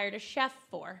party, we hired a chef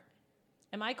for.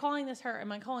 Am I calling this her? Am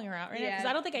I calling her out right now? Yeah. Because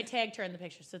I don't think I tagged her in the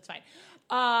picture, so it's fine.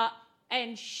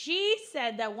 And she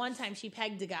said that one time she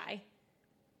pegged a guy.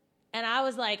 And I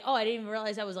was like, oh, I didn't even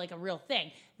realize that was like a real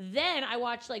thing. Then I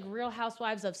watched like Real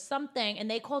Housewives of something, and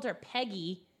they called her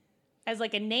Peggy as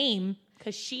like a name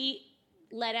because she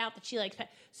let out that she likes peg.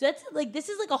 So that's like, this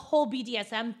is like a whole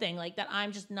BDSM thing like that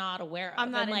I'm just not aware of.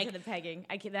 I'm not And, into like, the pegging.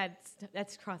 I can,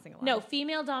 that's crossing a line. no,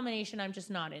 female domination, I'm just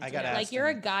not into. I got it. asked Like, you're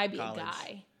a in guy, be college. a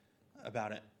guy.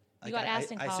 about it. Like, got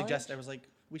asked in I suggested, college? I was like,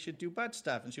 we should do butt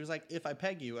stuff. And she was like, if I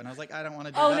peg you. And I was like, I don't want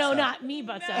to do Oh, butt no, stuff. not me,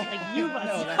 butt stuff. Like, you butt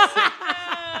No, stuff. that's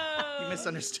You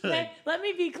misunderstood. Let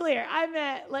me be clear. I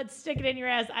meant, let's stick it in your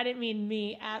ass. I didn't mean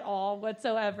me at all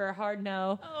whatsoever. Hard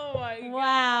no. Oh my god.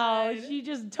 Wow. She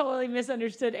just totally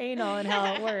misunderstood anal and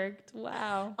how it worked.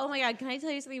 Wow. Oh my god, can I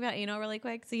tell you something about anal really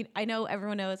quick? So I know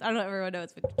everyone knows. I don't know if everyone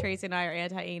knows, but Tracy and I are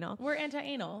anti-anal. We're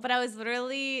anti-anal. But I was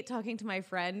literally talking to my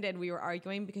friend and we were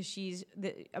arguing because she's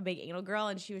a big anal girl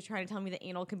and she was trying to tell me that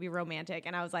anal can be romantic.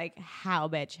 And I was like, how,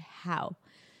 bitch? How?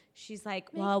 She's like,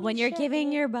 well, me when you're shake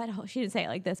giving it. your butthole, she didn't say it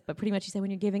like this, but pretty much she said,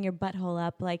 when you're giving your butthole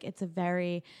up, like it's a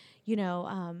very, you know,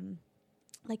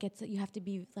 like you have to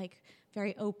be like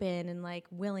very open and like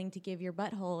willing to give your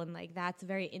butthole. And like, that's a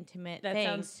very intimate That thing.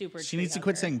 sounds super She needs to trigger.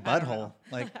 quit saying I don't know.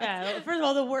 butthole. Like, Yeah, first of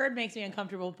all, the word makes me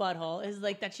uncomfortable. Butthole is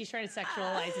like that she's trying to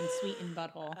sexualize and sweeten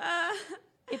butthole.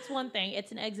 It's one thing.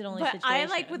 It's an exit only But situation.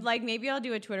 I would maybe I'll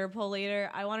do a Twitter poll later.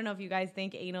 I want to know if you guys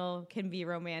think anal can be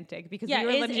romantic because Yeah, we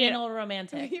were is legit, anal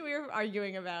romantic? we were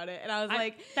arguing about it, and I was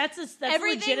like, that's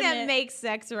everything legitimate. that makes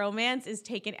sex romance is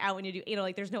taken out when you do anal.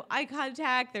 Like, there's no eye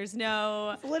contact. There's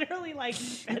no. literally like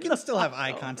you can still have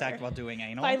eye contact while doing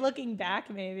anal. by looking back,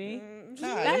 maybe.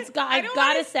 Nah, That's I I've don't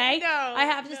got to wanna- say, no, I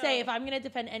have to no. say, if I'm gonna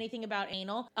defend anything about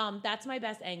anal, that's my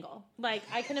best angle. Like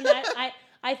I can imagine,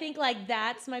 I think like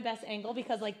that's my best angle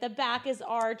because like the back is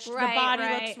arched, Right, the body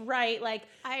right. looks right, like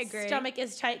I agree. stomach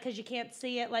is tight because you can't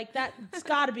see it. Like that's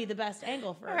got to be the best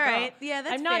angle for a All girl. right, yeah,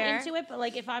 that's I'm not fair. into it, but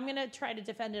like if I'm gonna try to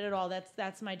defend it at all,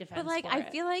 that's my defense. But like, for I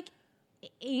it. feel like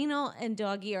anal and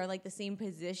doggy are like the same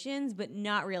positions, but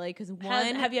not really because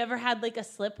one. Have you ever had like a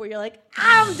slip where you're like,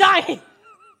 I'm dying?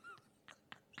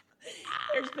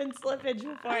 There's been slippage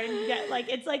before, and you get like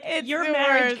it's like It's your the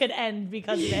marriage worst. could end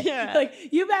because of it. Yeah. Like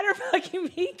you better fucking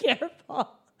be careful.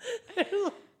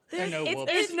 I know whoops.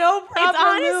 There's no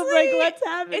proper move. Like what's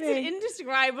happening? It's an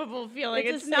indescribable feeling.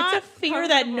 It's It's not a fear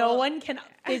that no comfortable. one can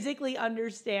physically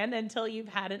understand until you've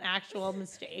had an actual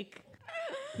mistake.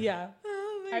 Yeah,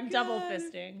 Oh my I'm double God.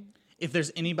 fisting. If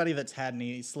there's anybody that's had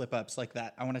any slip ups like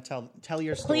that, I want to tell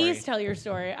your story. Please tell your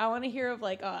story. I want to hear of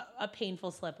like a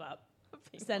painful slip up.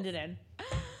 Send it in.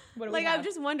 What do we Like I'm have?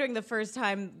 just wondering the first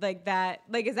time like that.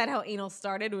 Like is that how anal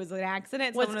started? Was it an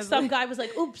accident? Was Someone was some like- guy was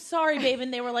like, "Oops, sorry, babe,"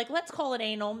 and they were like, "Let's call it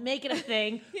anal, make it a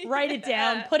thing, write it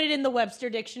down, put it in the Webster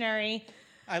dictionary."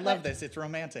 I love this. It's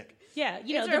romantic. Yeah,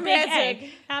 you know It's the romantic. big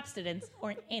A, abstinence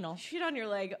or anal. shit on your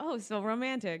leg. Oh, so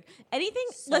romantic. Anything.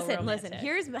 So listen. romantic.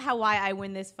 Here's why I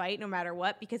win this fight, no matter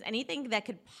what. Because anything that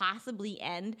could possibly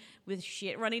end with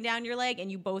shit running down your leg and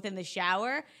you both in the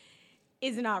shower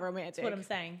is not romantic. That's what I'm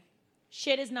saying.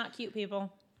 Shit is not cute,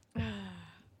 people.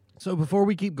 So before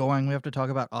we keep going, we have to talk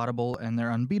about Audible and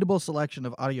their unbeatable selection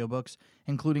of audiobooks,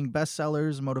 including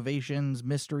bestsellers, motivations,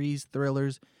 mysteries,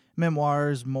 thrillers,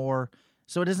 memoirs, more.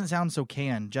 So it doesn't sound so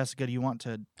canned. Jessica, do you want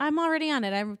to... I'm already on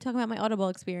it. I'm talking about my Audible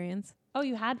experience. Oh,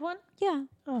 you had one? Yeah.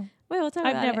 Oh, Wait, we'll talk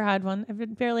I've about never it. had one.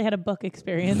 I've barely had a book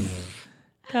experience.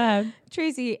 Go ahead.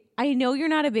 Tracy, I know you're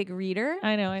not a big reader.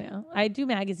 I know. I do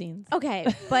magazines. Okay,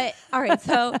 but all right,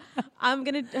 so I'm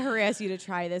going to harass you to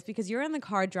try this because you're in the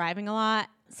car driving a lot.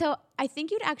 So I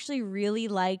think you'd actually really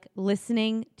like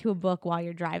listening to a book while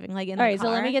you're driving, like in All the right, car.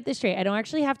 so let me get this straight. I don't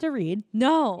actually have to read.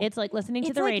 No. It's like listening to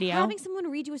It's the like radio. having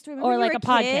someone read you a story. Or Remember like you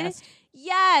were a kid? podcast.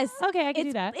 Yes. Okay, I can do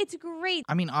It's- that. It's great.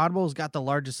 I mean, Audible's got the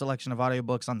largest selection of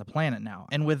audiobooks on the planet now.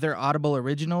 And with their Audible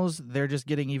originals, they're just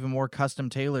getting even more custom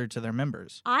tailored to their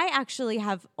members. I actually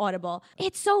have Audible.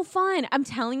 It's so fun. I'm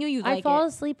telling you, you I like fall it.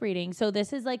 asleep reading, so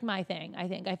this is like my thing.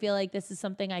 I feel like this is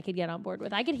something I could get on board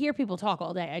with. I could hear people talk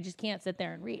all day. I just can't sit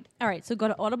there and read. All right, so go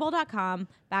to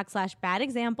audible.com/bad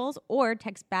examples or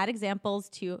text bad examples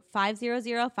to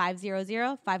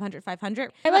 500-500-500.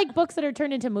 I like books that are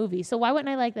turned into movies, so why wouldn't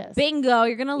I like this? Bingo,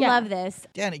 you're going to Yeah. love this.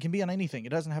 Yeah, and it can be on anything. It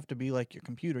doesn't have to be like your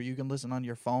computer. You can listen on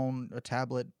your phone, a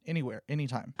tablet, anywhere,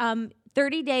 anytime.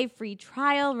 30-day free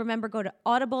trial. Remember, go to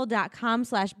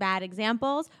audible.com/bad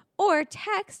examples or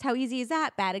text, how easy is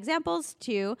that? Bad examples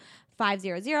to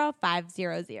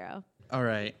 500-500. All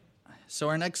right. So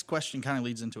our next question kind of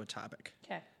leads into a topic.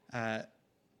 Okay.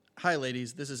 Hi,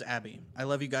 ladies. This is Abby. I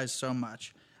love you guys so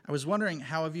much. I was wondering,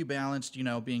 how have you balanced,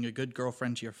 being a good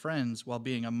girlfriend to your friends while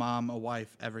being a mom, a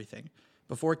wife, everything?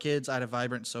 Before kids, I had a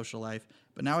vibrant social life,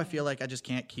 but now I feel like I just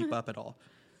can't keep up at all.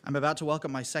 I'm about to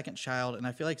welcome my second child, and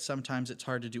I feel like sometimes it's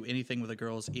hard to do anything with the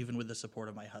girls, even with the support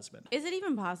of my husband. Is it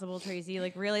even possible, Tracy?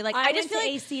 Like, really? Like, I I just just feel went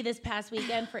to like... AC this past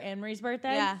weekend for Anne Marie's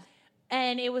birthday. Yeah.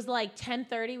 And it was like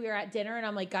 10:30. We were at dinner, and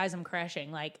I'm like, guys, I'm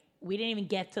crashing. Like, we didn't even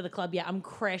get to the club yet. I'm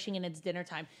crashing, and it's dinner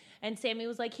time. And Sammy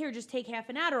was like, here, just take half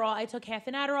an Adderall. I took half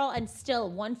an Adderall, and still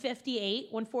 158,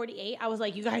 148. I was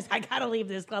like, you guys, I gotta leave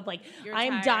this club. Like, You're I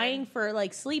am tired. dying for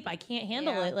like sleep. I can't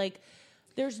handle Yeah. it. Like,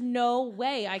 there's no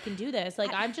way I can do this.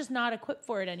 Like, I'm just not equipped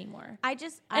for it anymore.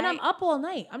 And I'm up all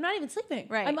night. I'm not even sleeping.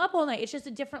 Right. I'm up all night. It's just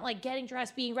a different, like, getting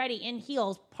dressed, being ready, in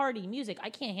heels, party, music. I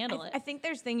can't handle it. I think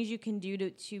there's things you can do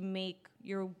to make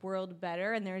your world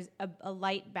better, and there's a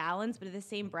light balance, but at the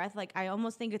same breath, like, I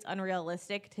almost think it's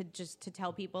unrealistic to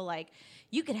tell people, like,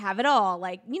 you could have it all.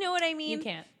 Like, you know what I mean? You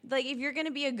can't. Like, if you're going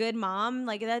to be a good mom,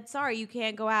 like, sorry, you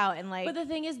can't go out and, like... But the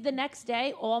thing is, the next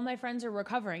day, all my friends are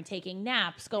recovering, taking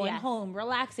naps, going Yes. home,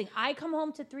 relaxing. I come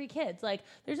home to 3 kids. Like,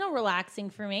 there's no relaxing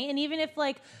for me. And even if,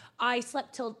 like, I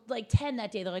slept till, like, 10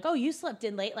 that day, they're like, oh, you slept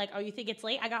in late. Like, oh, you think it's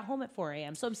late? I got home at 4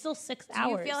 a.m. So I'm still 6 do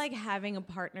hours. you feel like having a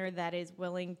partner that is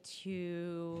willing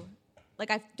to... Like,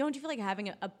 don't you feel like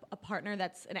having a partner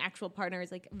that's an actual partner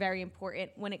is, like, very important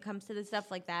when it comes to the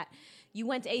stuff like that? You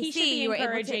went to AC. he should be you were able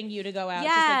encouraging to, you to go out,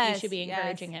 just like you Yes, should be yes,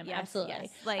 encouraging him. yes, Absolutely. yes.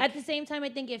 Like- At the same time, I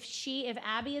think if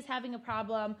Abby is having a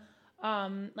problem,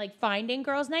 like finding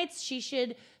girls' nights, she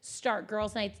should start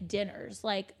girls' nights dinners,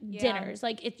 like dinners.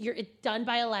 Like it's done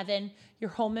by 11.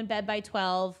 You're home in bed by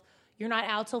 12. You're not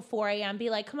out till 4 a.m. Be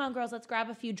like, come on, girls, let's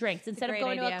grab a few drinks instead of great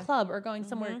going to a idea. club or going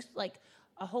somewhere like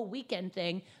a whole weekend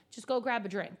thing. Just go grab a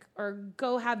drink or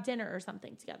go have dinner or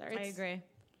something together. I agree.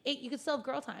 You could still have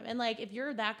girl time. And like, if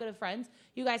you're that good of friends,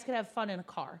 you guys could have fun in a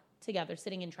car together,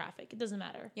 sitting in traffic. It doesn't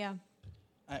matter. Yeah.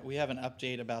 We have an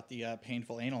update about the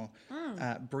painful anal.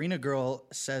 Brina Girl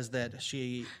says that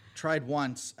she tried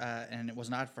once and it was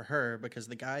not for her because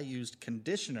the guy used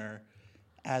conditioner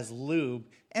as lube.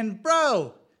 And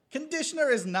bro, conditioner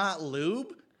is not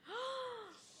lube.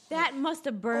 That must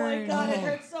have burned. it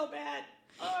hurts so bad.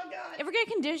 Oh God. Ever get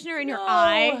conditioner in your No.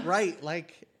 eye? Right,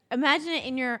 like Imagine it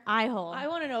in your eye hole. I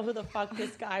want to know who the fuck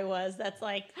this guy was. That's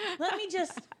like, let me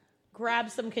just grab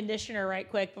some conditioner right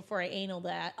quick before I anal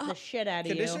the shit out of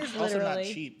you. conditioner's also not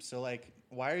Literally. cheap. So like,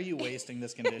 why are you wasting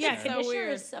this conditioner? Yeah, So conditioner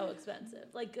weird. is so expensive.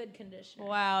 Like good conditioner.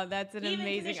 Wow, that's an Even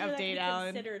amazing conditioner that can update, be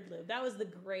Alan. Considered lube. That was the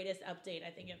greatest update I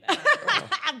think I've ever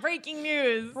heard. Breaking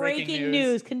news. Breaking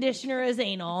news. Conditioner is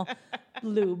anal.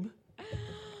 Lube.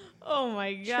 Oh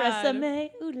my god.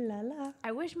 Tresemme. Ooh la la.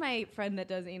 I wish my friend that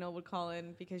does anal would call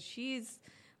in because she's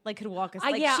like could walk us.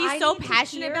 I She's so need to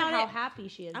passionate hear about how it. happy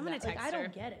she is. I'm gonna about it. text I her.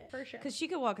 don't get it for sure. Because she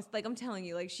could walk us, like I'm telling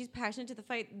you, like she's passionate to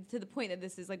the point that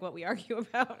this is like what we argue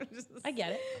about. I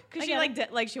get it. Because I she get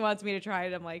it. like she wants me to try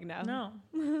it. I'm like no.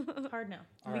 No. Hard no.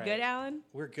 All We right. good, Alan?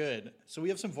 We're good. So we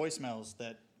have some voicemails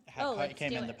that let's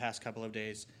came do in the it. past couple of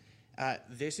days.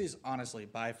 This is honestly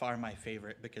by far my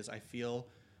favorite because I feel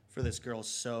for this girl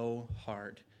so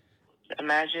hard.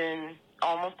 Imagine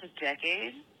almost a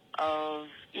decade of,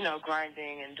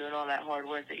 grinding and doing all that hard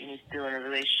work that you need to do in a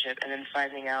relationship, and then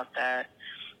finding out that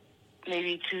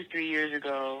maybe 2-3 years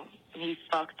ago he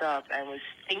fucked up and was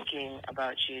thinking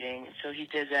about cheating. So he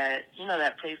did that,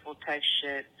 that playful text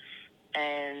shit,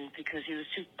 and because he was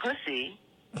too pussy,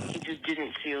 he just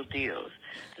didn't seal deals.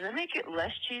 Does that make it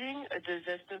less cheating, or does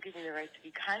that still give me the right to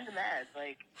be kind of mad?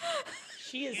 Like,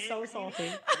 She is so salty. you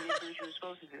didn't do what you were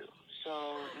supposed to do.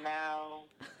 So now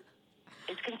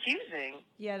it's confusing.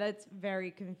 Yeah, that's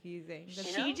very confusing.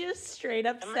 She just straight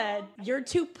up said, "You're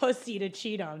too pussy to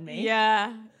cheat on me."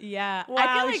 Yeah. Wow,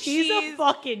 I feel like she's a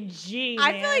fucking G.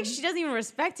 I feel man. like she doesn't even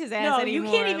respect his ass No, anymore.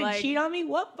 you can't even like, cheat on me.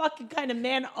 What fucking kind of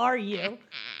man are you?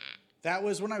 That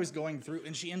was when I was going through,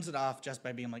 and she ends it off just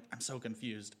by being like, I'm so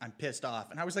confused. I'm pissed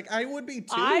off. And I was like, I would be too.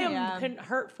 I am Yeah.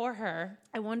 hurt for her.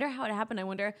 I wonder how it happened. I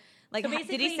wonder, like, So did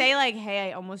he basically- say like, "Hey,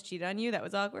 I almost cheated on you"? That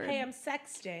was awkward. Hey, I'm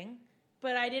sexting,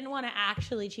 but I didn't want to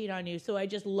actually cheat on you, so I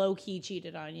just low key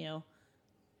cheated on you.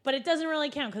 But it doesn't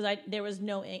really count because there was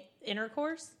no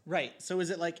intercourse. Right. So is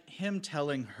it like him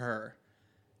telling her,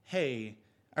 hey,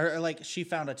 or like she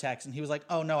found a text and he was like,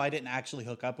 oh no, I didn't actually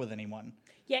hook up with anyone.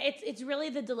 Yeah, it's really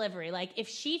the delivery. Like if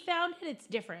she found it, it's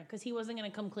different because he wasn't gonna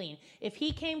come clean. If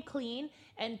he came clean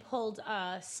and pulled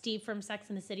Steve from Sex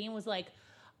and the City and was like,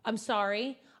 "I'm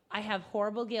sorry, I have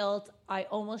horrible guilt. I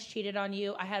almost cheated on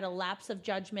you. I had a lapse of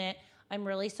judgment. I'm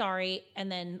really sorry," and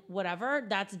then whatever,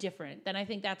 that's different. Then I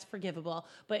think that's forgivable.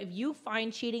 But if you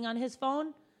find cheating on his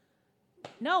phone,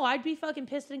 no, I'd be fucking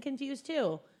pissed and confused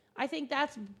too. I think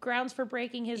that's grounds for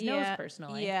breaking his nose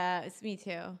personally. Yeah, it's me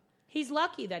too. He's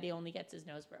lucky that he only gets his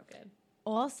nose broken.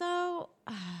 Also,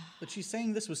 But she's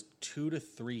saying this was 2 to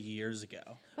 3 years ago.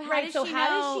 but Right, so she how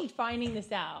know- is she finding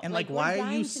this out? And like we're why are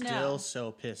dying you to still know.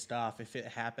 so pissed off if it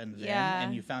happened then Yeah.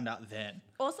 and you found out then?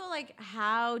 Also, like,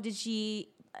 how did she?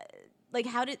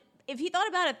 If he thought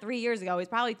about it 3 years ago, he's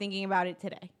probably thinking about it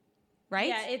today, right?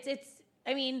 Yeah, it's.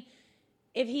 I mean,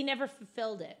 if he never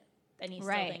fulfilled it, then he's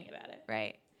Right. still thinking about it.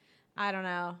 Right. I don't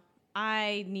know.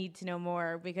 I need to know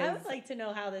more because I would like to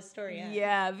know how this story ends.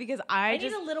 yeah, because I I need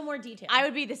just a little more detail. I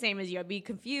would be the same as you. I'd be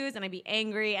confused and I'd be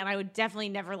angry and I would definitely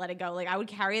never let it go. Like I would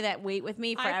carry that weight with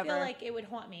me forever. I feel like it would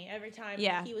haunt me every time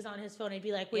Yeah. he was on his phone. I'd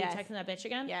be like, "Wait, Yes. you texting that bitch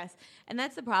again?" Yes. And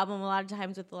that's the problem a lot of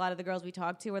times with a lot of the girls we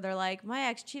talk to where they're like, my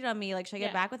ex cheated on me. Like, should I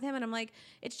get Yeah. back with him? And I'm like,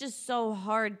 it's just so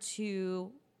hard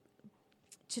to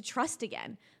trust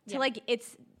again. To Yeah. like,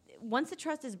 it's once the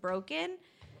trust is broken,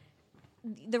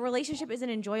 the relationship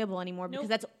isn't enjoyable anymore because Nope.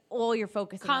 that's all you're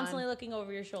focusing Constantly on. looking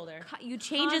over your shoulder. You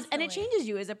changes and it Constantly. changes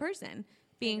you as a person.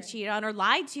 Being agree. cheated on or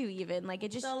lied to even. Like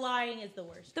it just The lying is the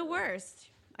worst. the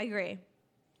worst. I agree.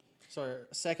 So our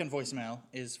second voicemail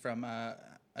is from a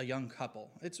young couple.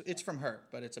 It's from her,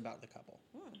 but it's about the couple.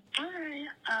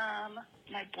 Hi.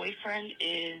 My boyfriend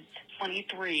is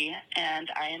 23 and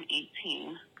I am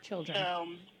 18. Children. So,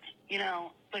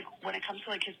 like when it comes to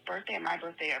like his birthday and my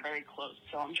birthday are very close.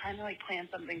 So I'm trying to like plan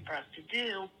something for us to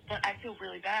do, but I feel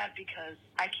really bad because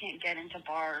I can't get into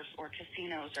bars or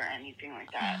casinos or anything like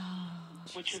that.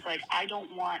 Which is like, I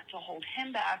don't want to hold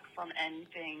him back from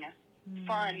anything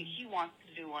fun he wants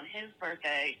to do on his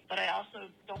birthday, but I also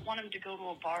don't want him to go to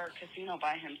a bar or casino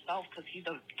by himself because he's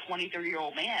a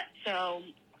 23-year-old man. So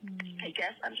I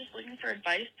guess I'm just looking for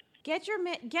advice Get your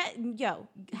man,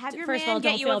 have your First of all, man get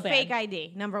don't you a feel fake bad.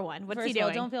 ID. Number one, what's First he of all,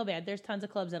 doing? don't feel bad. There's tons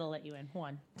of clubs that'll let you in.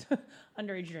 One,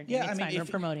 underage drinking. Yeah, it's I mean, fine. We're if-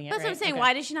 promoting it. That's what I'm right? saying. Okay.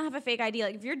 Why does she not have a fake ID?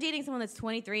 Like, if you're dating someone that's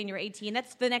 23 and you're 18,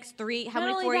 that's the next how Not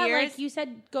many, only 4 that, years? like you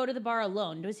said, go to the bar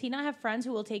alone. Does he not have friends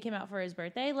who will take him out for his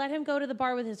birthday? Let him go to the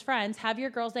bar with his friends, have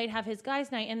your girls' night, have his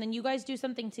guys' night, and then you guys do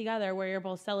something together where you're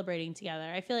both celebrating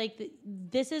together. I feel like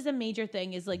this is a major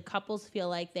thing. Is like couples feel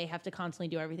like they have to constantly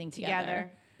do everything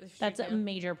together. That's a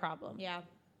major problem. Yeah.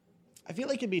 I feel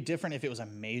like it'd be different if it was a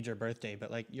major birthday,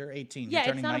 but like you're 18, Yeah, you're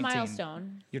turning it's not 19. a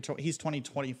milestone. He's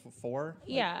 2024.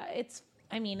 Yeah, it's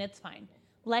fine.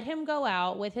 Let him go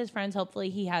out with his friends.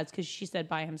 Hopefully he has, because she said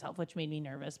by himself, which made me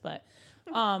nervous. But,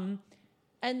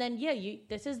 and then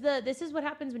this is what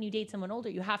happens when you date someone older.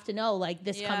 You have to know like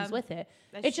this Yeah, comes with it.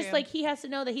 that's It's just true. like he has to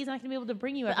know that he's not going to be able to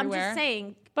bring you I'm everywhere. just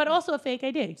saying, But also a fake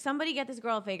ID. somebody get this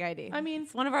girl a fake ID. I mean,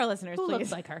 it's one of our listeners, Who please.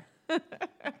 looks like her?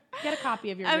 Get a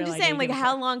copy of your. I'm real just ID, saying, like, give it to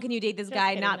how her. long can you date this Just guy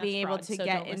kidding, not that's being able fraud, to so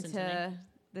get don't listen to into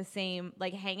the same,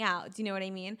 like, hangout? Do you know what I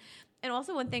mean? And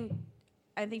also, one thing,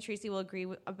 I think Tracy will agree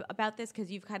about this, because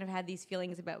you've kind of had these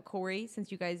feelings about Corey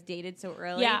since you guys dated so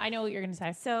early. Yeah, I know what you're going to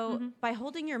say. So by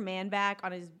holding your man back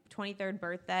on his 23rd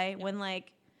birthday, when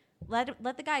like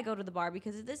let the guy go to the bar,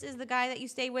 because if this is the guy that you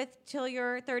stay with till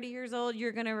you're 30 years old,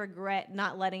 you're gonna regret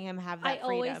not letting him have that I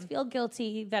freedom. always feel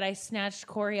guilty that I snatched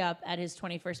Corey up at his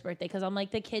 21st birthday, because I'm like,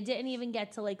 the kid didn't even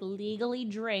get to like legally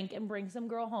drink and bring some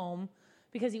girl home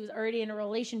because he was already in a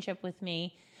relationship with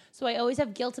me. So I always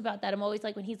have guilt about that. I'm always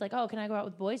like, when he's like, oh, can I go out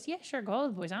with boys? Yeah, sure, go out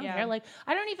with boys. I don't Yeah. care. Like,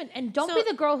 I don't even, and don't So- be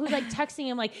the girl who's like texting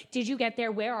him, like, did you get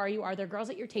there? Where are you? Are there girls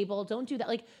at your table? Don't do that.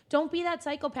 Like, don't be that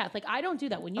psychopath. Like, I don't do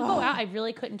that. When you go out, I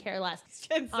really couldn't care less.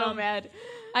 I'm so mad.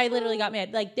 I literally got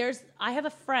mad. Like, I have a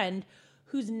friend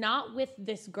who's not with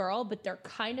this girl, but they're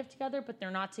kind of together, but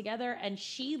they're not together. And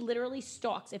she literally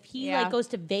stalks. If he Yeah. like goes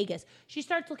to Vegas, she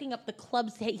starts looking up the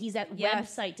clubs that he's at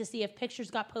Yes. website to see if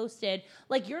pictures got posted.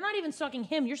 Like, you're not even stalking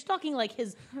him. You're stalking like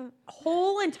his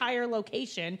whole entire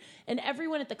location. And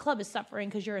everyone at the club is suffering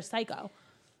because you're a psycho.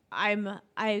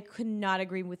 I could not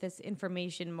agree with this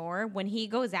information more. When he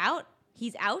goes out,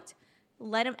 he's out.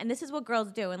 Let him, and this is what girls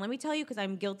do. And let me tell you, because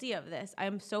I'm guilty of this.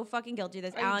 I'm so fucking guilty of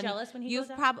this. Are you Alan, jealous when he you've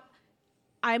goes out?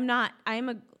 I'm not. I'm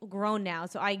a grown now,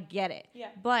 so I get it. Yeah.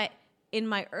 But in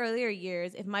my earlier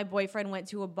years, if my boyfriend went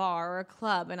to a bar or a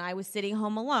club and I was sitting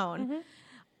home alone,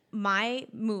 my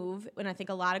move, and I think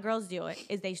a lot of girls do it,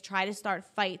 is they try to start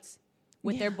fights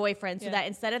with their boyfriend, so that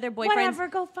instead of their boyfriends, Whatever,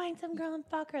 go find some girl and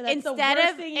fuck her. That's instead the worst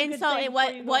of thing you could insult, say what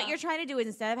before you go what out. you're trying to do is,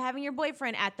 instead of having your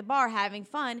boyfriend at the bar having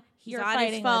fun, he's You're on his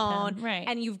fighting with phone, him, right.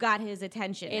 and you've got his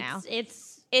attention now.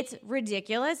 It's It's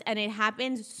ridiculous, and it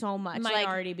happens so much.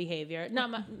 minority behavior,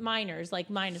 not minors,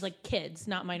 like minors, like kids,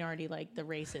 not minority, like the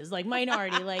races, like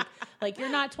minority, like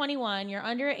you're not 21, you're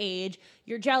underage,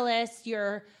 you're jealous,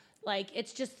 you're like,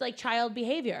 it's just like child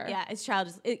behavior. Yeah, it's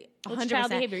childish. 100%. It's child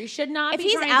behavior. You should not If be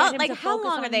he's trying to out, get him like to how focus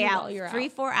long on are they you out? while you're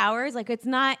 3-4 hours? Like it's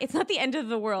not the end of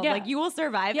the world. Yeah. Like you will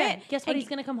survive Yeah, it. guess what? And He's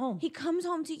gonna come home. He comes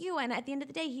home to you, and at the end of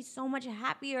the day, he's so much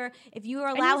happier if you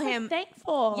And allow he's, like, him.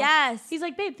 thankful. Yes. He's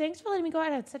like, babe, thanks for letting me go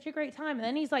out. I had such a great time. And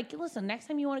then he's like, listen, next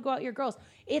time you want to go out with your girls,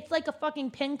 it's like a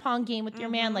fucking ping pong game with your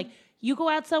man. Like, you go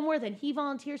out somewhere, then he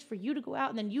volunteers for you to go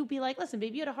out, and then you be like, listen,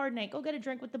 babe, you had a hard night. Go get a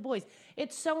drink with the boys.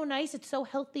 It's so nice. It's so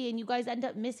healthy, and you guys end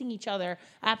up missing each other.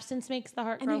 Absence makes the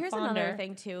heart And grow here's fonder. another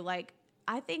thing too. Like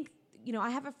I think,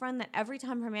 I have a friend that every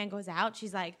time her man goes out,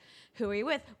 she's like, "Who are you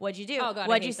with? What'd you do? Oh, God, I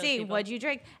What'd hate you those see? people. What'd you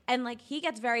drink?" And like he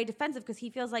gets very defensive because he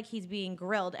feels like he's being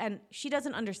grilled, and she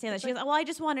doesn't understand that. She goes, "Well, I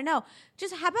just want to know.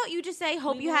 Just how about you just say,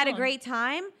 hope Leave you it had a alone. great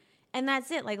time." And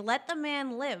that's it. Like, let the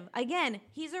man live. Again,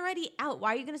 he's already out.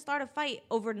 Why are you going to start a fight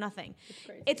over nothing?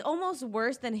 It's almost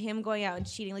worse than him going out and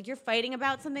cheating. Like, you're fighting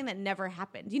about something that never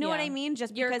happened. You know what Yeah. I mean?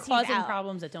 Just You're because causing he's out.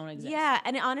 problems that don't exist. Yeah,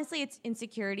 and honestly, it's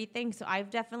insecurity thing. So I've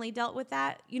definitely dealt with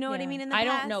that. You know what I Yeah. mean? In the I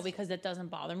past, don't know, because it doesn't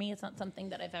bother me. It's not something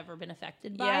that I've ever been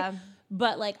affected by. Yeah.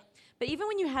 But like, But even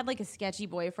when you had like a sketchy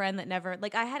boyfriend that never,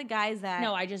 like I had guys that,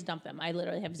 no, I just dump them. I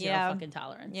literally have zero Yeah. fucking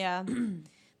tolerance. yeah,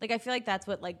 like I feel like that's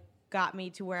what like got me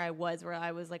to where I was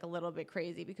like a little bit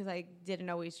crazy because I didn't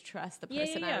always trust the Yeah,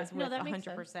 person yeah, I was no, with that makes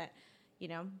 100%. You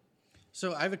know,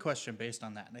 So I have a question based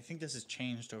on that, and I think this has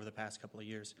changed over the past couple of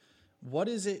years. What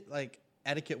is it like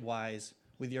etiquette-wise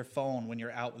with your phone when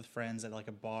you're out with friends at like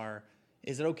a bar?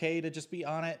 Is it okay to just be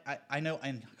on it? I know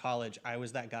in college I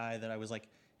was that guy that I was like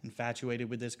infatuated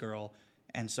with this girl,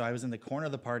 and so I was in the corner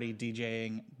of the party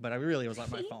DJing, but I really was on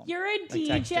my phone. You're a like DJ.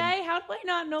 texting. How do I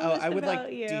not know Oh, this I would about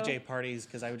like you? DJ parties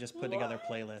because I would just put together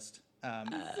a playlist,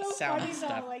 So sound funny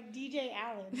stuff. though, like DJ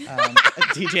Allen.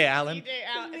 DJ Allen.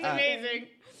 amazing.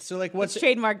 So like, what's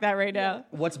Trademark that right now.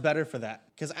 what's better for that?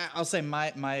 Because I'll say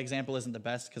my example isn't the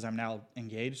best because I'm now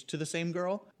engaged to the same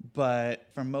girl. But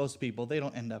for most people, they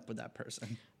don't end up with that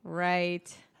person. Right.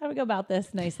 How do we go about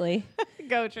this nicely?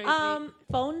 Go, Tracy.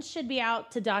 Phones should be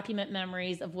out to document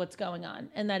memories of what's going on,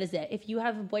 and that is it. If you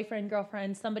have a boyfriend,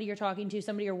 girlfriend, somebody you're talking to,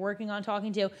 somebody you're working on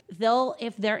talking to,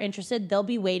 if they're interested, they'll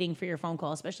be waiting for your phone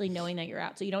call, especially knowing that you're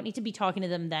out. So you don't need to be talking to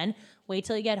them then. Wait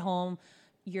till you get home.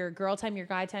 Your girl time, your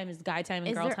guy time is guy time and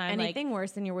Is girl there time. anything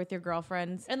worse than you're with your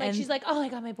girlfriends? And she's like, oh, I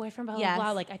got my boyfriend, blah, Yes. blah,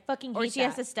 blah. Like, I fucking hate or she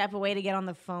has to step away to get on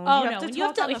the phone. Oh, You no. have to When you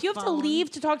have talk to, on if the you have to phone.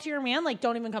 leave to talk to your man, like,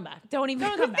 don't even come back. Don't even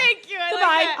come back. Thank you. I Goodbye.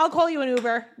 like that. I'll call you an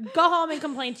Uber. Go home and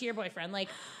complain to your boyfriend. Like,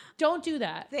 don't do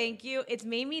that. Thank you. It's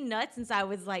made me nuts since I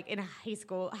was like in high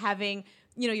school having,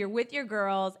 you're with your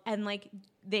girls and like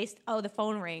the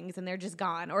phone rings and they're just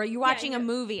gone. Or you're watching a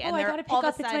movie and I they're gotta pick all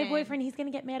up. of a It's sudden, my boyfriend. He's gonna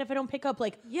get mad if I don't pick up.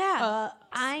 Like,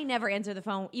 I never answer the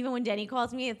phone. Even when Denny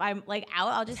calls me, if I'm like out,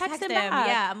 I'll just text him. back.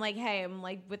 Yeah, I'm like, hey, I'm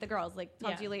like with the girls. Like,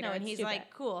 talk to you later. no, And it's he's stupid.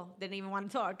 like, cool. Didn't even want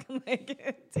to talk. Like,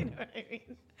 do you know what I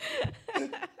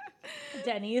mean?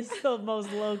 Denny is the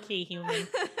most low key human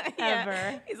ever.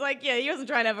 Yeah. He's like, yeah, he wasn't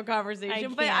trying to have a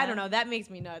conversation, but I can't. don't know. That makes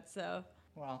me nuts. So.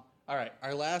 Well, all right.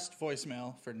 Our last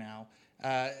voicemail for now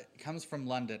comes from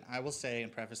London. I will say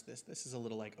and preface this is a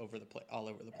little like all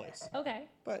over the place. Okay.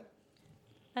 But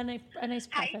A nice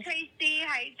Hi, preface. Tracy.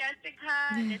 Hi,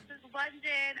 Jessica. This is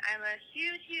London. I'm a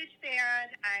huge fan.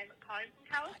 I'm calling from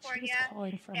California.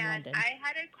 calling from and London. I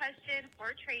had a question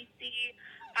for Tracy.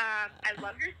 I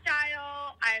love your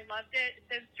style. I loved it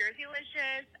since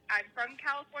Jerseylicious. I'm from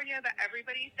California, but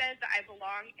everybody says that I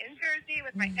belong in Jersey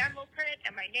with my animal print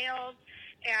and my nails.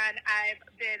 And I've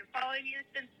been following you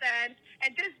since then.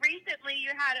 And just recently,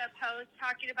 you had a post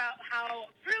talking about how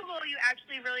frugal you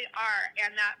actually really are.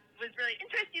 And that was really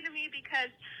interesting to me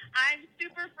because I'm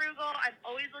super frugal. I'm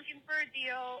always looking for a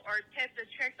deal or tips or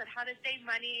tricks on how to save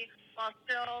money while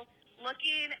still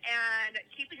looking and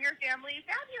keeping your family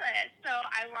fabulous. So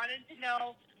I wanted to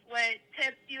know what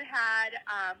tips you had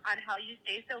on how you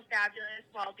stay so fabulous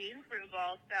while being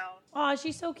frugal. So Oh,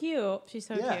 she's so cute. She's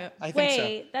so yeah, cute. I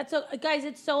think so. Wait, guys,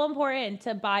 it's so important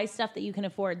to buy stuff that you can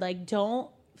afford. Like,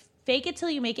 don't fake it till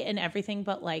you make it in everything,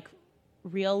 but like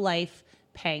real life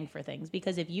paying for things.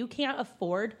 Because if you can't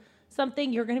afford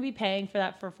something, you're going to be paying for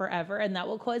that for forever. And that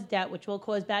will cause debt, which will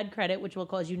cause bad credit, which will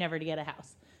cause you never to get a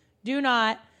house. Do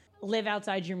not live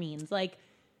outside your means. Like,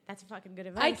 That's fucking good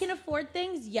advice. I can afford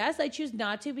things. Yes, I choose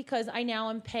not to because I now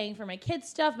am paying for my kids'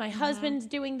 stuff. My husband's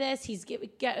doing this.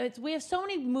 We have so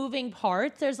many moving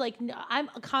parts. There's like, I'm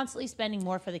constantly spending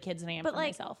more for the kids than I am for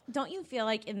myself. Don't you feel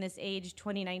like in this age,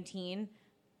 2019,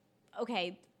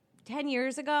 okay, 10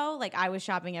 years ago, like I was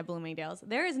shopping at Bloomingdale's.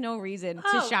 There is no reason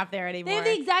to shop there anymore. They have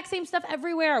the exact same stuff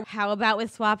everywhere. How about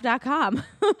with swap.com?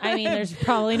 I mean, there's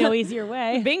probably no easier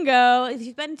way. Bingo. If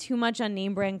you spend too much on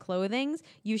name brand clothings,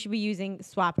 you should be using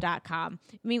swap.com.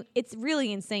 I mean, it's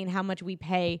really insane how much we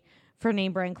pay for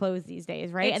name brand clothes these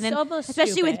days, right? It's and then almost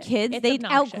especially with stupid. kids, It's they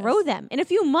obnoxious. outgrow them in a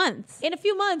few months. In a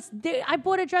few months, I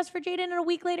bought a dress for Jaden, and a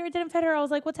week later it didn't fit her. I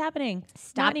was like, "What's happening?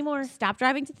 Not anymore." Stop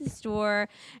driving to the store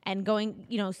and going,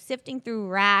 sifting through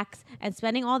racks and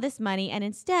spending all this money, and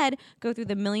instead go through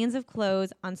the millions of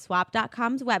clothes on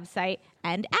swap.com's website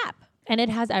and app. And it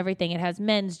has everything. It has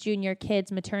men's, junior,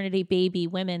 kids, maternity, baby,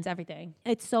 women's, everything.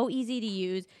 It's so easy to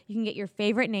use. You can get your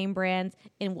favorite name brands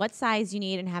in what size you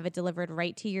need and have it delivered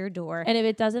right to your door. And if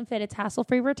it doesn't fit, it's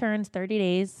hassle-free returns, 30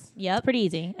 days. Yep. It's pretty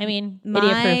easy. I mean,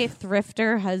 My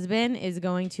thrifter husband is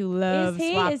going to love Is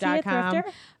he? swap.com. Is he a thrifter?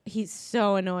 He's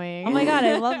so annoying. Oh my God,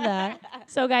 I love that.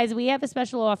 So guys, we have a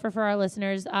special offer for our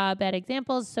listeners, Bad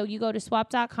Examples. So you go to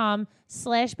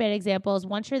swap.com/bad examples.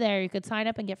 Once you're there, you could sign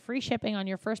up and get free shipping on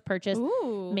your first purchase.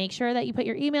 Ooh. Make sure that you put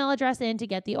your email address in to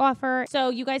get the offer. So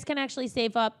you guys can actually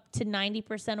save up to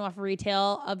 90% off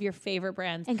retail of your favorite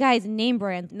brands. And guys, name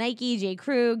brands, Nike, J.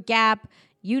 Crew, Gap,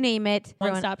 you name it.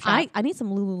 One-stop shop. I need some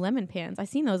Lululemon pants. I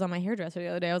seen those on my hairdresser the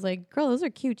other day. I was like, girl, those are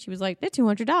cute. She was like, they're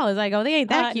 $200. I go, they ain't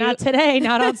that cute. Not today,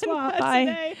 not on Swap. Not Bye.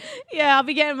 today. Yeah, I'll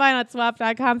be getting mine on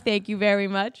swap.com. Thank you very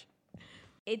much.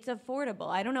 It's affordable.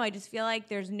 I don't know. I just feel like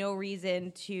there's no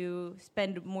reason to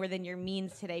spend more than your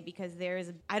means today because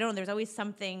there's always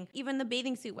something, even the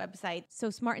bathing suit website. So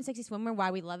Smart and Sexy Swimwear,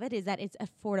 why we love it is that it's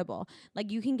affordable.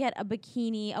 Like you can get a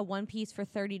bikini, a one piece for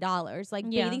 $30. Like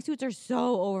Yeah. bathing suits are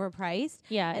so overpriced.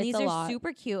 Yeah, and it's these a are lot.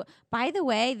 super cute. By the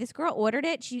way, this girl ordered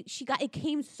it. It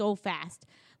came so fast.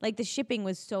 Like the shipping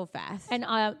was so fast. And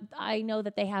I know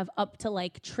that they have up to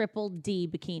like triple D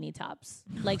bikini tops.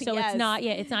 Like, so Yes.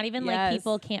 it's not even like Yes.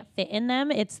 people can't fit in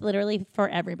them. It's literally for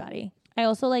everybody. I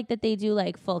also like that they do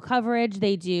like full coverage.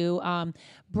 They do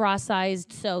bra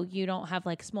sized, so you don't have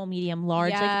like small, medium,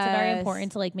 large. Like it's very Yes.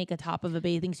 important to like make a top of a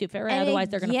bathing suit fit, right? And Otherwise,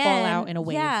 they're gonna fall out in a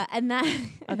wave. Yeah, and that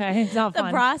Okay, it's not the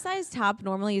fun. bra size top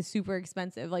normally is super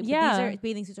expensive. Like Yeah. these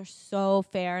bathing suits are so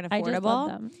fair and affordable. I just love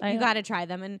them. You got to try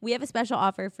them. And we have a special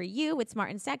offer for you with Smart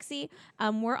and Sexy.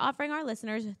 We're offering our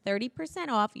listeners 30%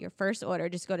 off your first order.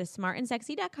 Just go to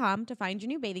smartandsexy.com to find your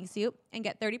new bathing suit and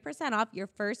get 30% off your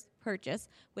first purchase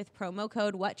with promo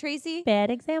code what, Tracy? Bad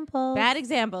example. Bad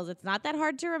examples. It's not that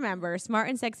hard to remember.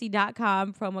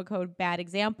 Smartandsexy.com, promo code bad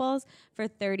examples for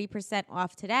 30%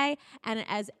 off today. And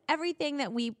as everything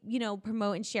that we,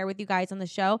 promote and share with you guys on the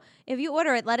show, if you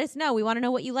order it, let us know. We want to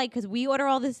know what you like because we order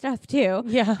all this stuff too.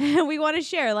 Yeah. And we want to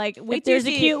share. Like, If there's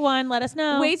a cute one, let us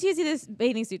know. Wait till you see this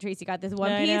bathing suit Tracy got. This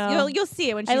one I piece. know. You'll see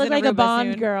it when she's I look in like a Aruba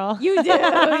Bond soon. girl. You do,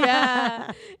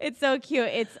 yeah. It's so cute.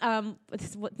 It's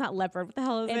it's not leopard. What the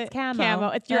hell is it? It's camo. Camo.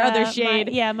 It's your other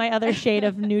shade. My other shade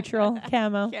of neutral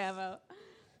camo. Camo.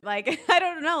 Like, I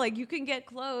don't know. Like, you can get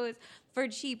clothes for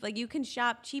cheap. Like, you can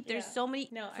shop cheap. There's so many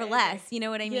for less. You know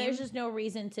what I mean? There's just no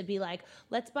reason to be like,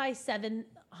 let's buy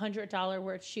 $700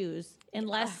 worth shoes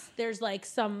unless there's like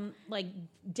some like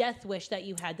death wish that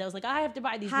you had that was like, I have to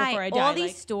buy these before I die. All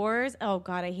these stores. Oh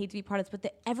God, I hate to be part of this,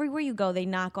 but everywhere you go, they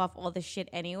knock off all the shit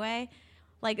anyway.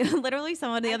 Like literally,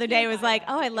 someone the other day was like,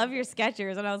 "Oh, I love your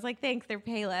Skechers," and I was like, "Thanks, they're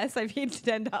Payless. I paid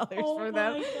 $10 for them." Oh my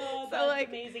God, so that's like,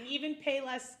 amazing. Even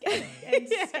Payless and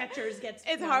Skechers gets.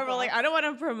 it's horrible. Like, I don't want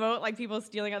to promote like people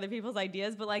stealing other people's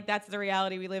ideas, but like that's the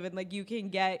reality we live in. Like, you can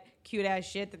get cute ass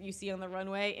shit that you see on the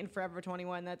runway in Forever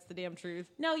 21. That's the damn truth.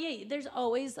 No, yeah, there's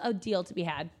always a deal to be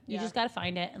had. You just got to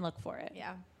find it and look for it.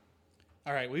 Yeah.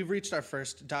 All right, we've reached our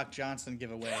first Doc Johnson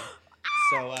giveaway.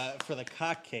 So for the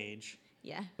cock cage,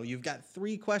 Yeah. you've got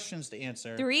 3 questions to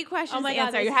answer. 3 questions Oh my to God,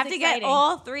 answer. this You is have to get exciting.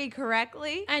 all 3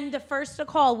 correctly. And the first to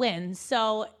call wins.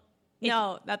 So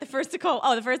No, not the first to call.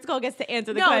 Oh, the first to call gets to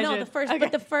answer the no, question. no, the first, Okay.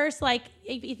 but the first, like,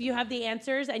 if you have the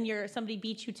answers and somebody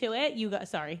beats you to it, you got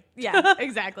sorry. Yeah,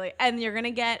 exactly. And you're gonna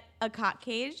get a cock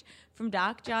cage from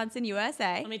Doc Johnson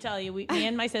USA. Let me tell you, me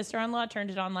and my sister-in-law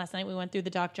turned it on last night. We went through the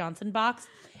Doc Johnson box,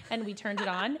 and we turned it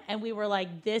on, and we were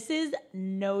like, "This is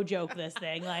no joke. This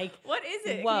thing, like, What is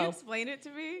it? Can Whoa. you explain it to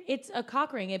me? it's a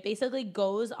cock ring. It basically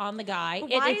goes on the guy. But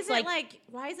why It's is it like?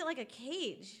 Why is it like a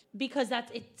cage? because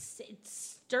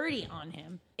it's sturdy on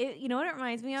him. You know what it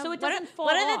reminds me of? So it What doesn't fall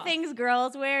What are the off. things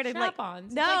girls wear to like?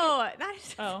 Strap-ons. No, not.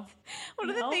 Oh, What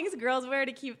are the No? things girls wear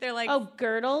to keep their like? oh,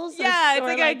 girdles. Yeah, it's or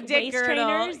like a dick waist girdle.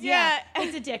 trainers. Yeah.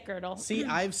 it's a dick girdle. See,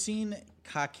 I've seen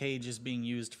cock cages being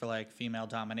used for like female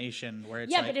domination, where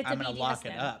it's Yeah, like but it's a I'm gonna lock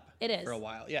it BDSM. up. It is. for a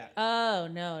while. Yeah. Oh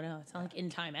no, it's not like in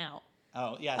time out.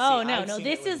 Oh yeah. Oh see, no, I've no. seen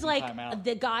This it when is it's in like timeout.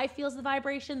 the guy feels the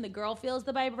vibration, the girl feels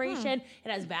the vibration.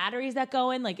 It has batteries that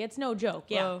go in. Like it's no joke.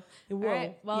 Yeah. Whoa. Whoa. All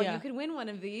right. Well, yeah. you could win one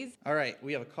of these. All right,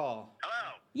 we have a call.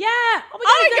 Yeah. Oh my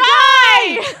Oh God.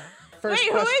 my God! First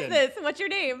Wait, question. who is this? What's your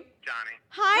name? Johnny.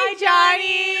 Hi,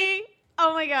 Johnny.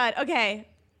 Oh my God. Okay.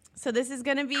 So this is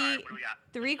gonna be What do we got?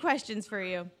 3 questions for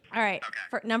you. All right. Okay.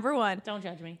 For number 1, Don't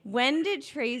judge me. when did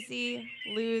Tracy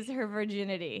lose her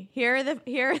virginity? Here are the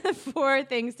 4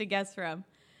 things to guess from: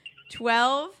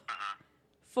 12,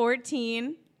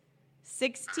 14,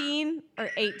 16, or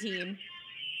 18. 18.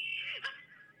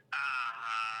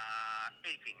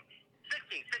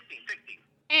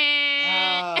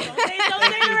 16. Don't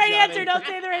say the right answer. Don't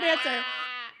say the right answer.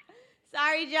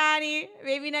 Sorry, Johnny.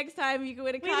 Maybe next time you can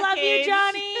win a We cock love cage. you,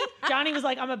 Johnny. Johnny was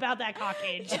like, I'm about that cock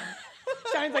cage.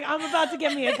 Johnny's like, I'm about to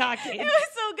get me a cock cage. It was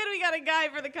so good we got a guy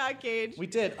for the cock cage. We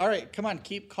did. All right, come on,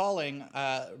 keep calling.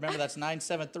 Remember, that's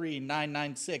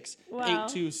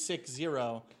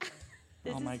 973-996-8260.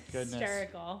 This Oh my is goodness.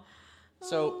 hysterical.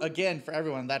 So again, for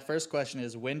everyone, that first question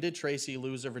is, when did Tracy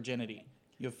lose her virginity?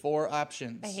 You have 4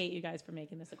 options. I hate you guys for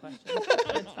making this a question.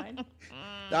 It's fine.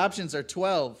 The options are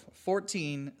 12,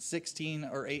 14, 16,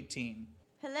 or 18.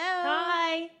 Hello.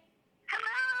 Hi.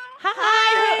 Hello.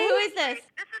 Hi. Who is this?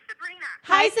 This is Sabrina.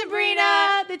 Hi,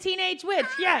 Sabrina, the teenage witch.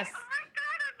 Yes. Oh my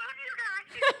God, I love you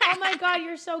guys. Oh my God,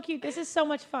 you're so cute. This is so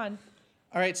much fun.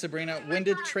 All right, Sabrina, when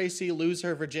did Tracy lose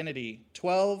her virginity?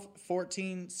 12,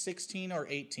 14, 16, or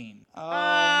 18?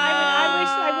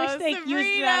 I wish they used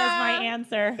Sabrina. that as my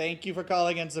answer. Thank you for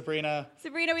calling in, Sabrina.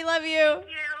 Sabrina, we love you. You.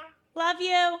 Love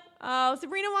you. Oh,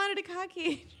 Sabrina wanted a cock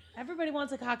cage. Everybody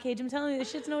wants a cock cage. I'm telling you,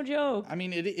 this shit's no joke. I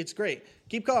mean, it's great.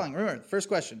 Keep calling. Remember, first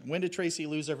question, when did Tracy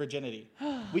lose her virginity?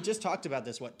 We just talked about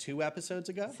this, 2 episodes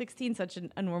ago? 16, such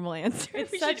a normal answer. It's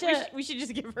we such should, a- we should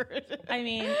just give her it. I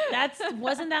mean,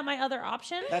 wasn't that my other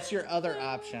option? That's your other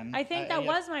option. I think that yeah.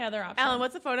 was my other option. Alan,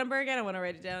 what's the phone number again? I want to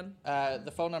write it down.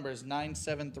 The phone number is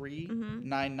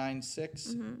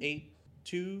 973-996-8260.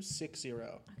 260.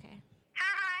 Okay.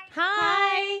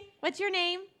 Hi. What's your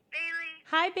name? Bailey,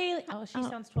 Hi, Bailey. Oh, she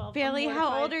sounds 12. Bailey, I'm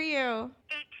how mortified. old are you? 18.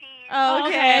 Oh,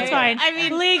 Okay, that's fine. I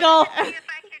mean, legal. See if I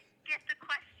could get the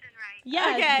question right.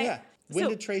 Yes. Okay. Yeah. When So-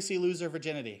 did Tracy lose her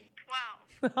virginity?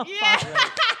 12. Yeah.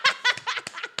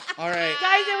 All right.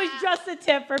 Guys, it was just a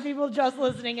tip for people just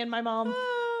listening and my mom.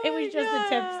 It was just a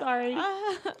tip, sorry.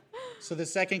 So the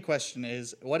second question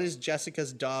is, what is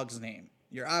Jessica's dog's name?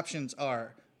 Your options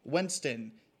are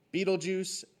Winston,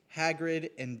 Beetlejuice, Hagrid,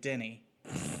 and Denny.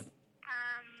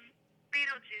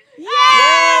 Beetlejuice.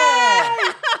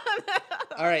 Yeah!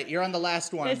 All right, you're on the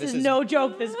last one. This is no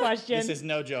joke, this question. This is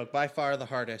no joke. By far the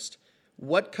hardest.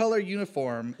 What color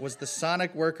uniform was the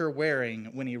Sonic worker wearing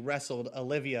when he wrestled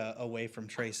Olivia away from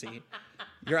Tracy?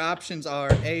 Your options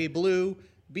are A, blue,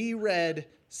 B, red,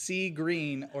 C,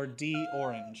 green, or D,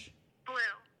 orange. Blue.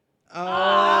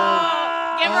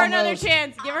 Oh, Give her another almost.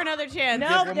 chance. Give her another chance. No,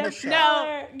 Give her more there's shot.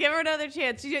 No, give her another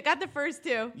chance. You got the first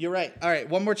two. You're right. All right,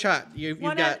 one more shot. You've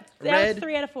One got out- that was red,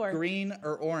 3 out of 4. green,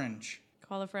 or orange.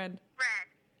 Call a friend.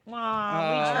 Red. Aw,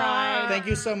 we tried. Thank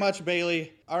you so much,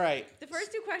 Bailey. All right, The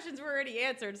first two questions were already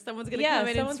answered. Someone's gonna Yeah, come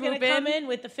in someone's and going swoop to come in. in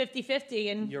with the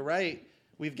 50-50 and you're right.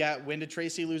 We've got when did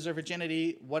Tracy lose her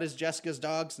virginity? What is Jessica's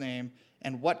dog's name?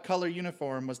 And what color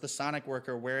uniform was the Sonic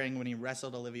worker wearing when he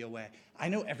wrestled Olivia away? I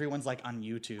know everyone's like on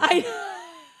YouTube.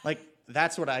 Like,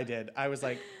 that's what I did. I was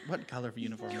like, what color of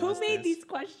uniform Who was made this? these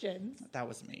questions? That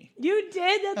was me. You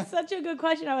did? That's such a good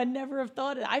question. I would never have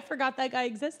thought it. I forgot that guy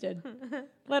existed,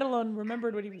 let alone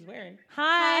remembered what he was wearing.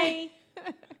 Hi.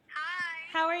 Hi.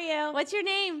 How are you? What's your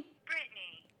name?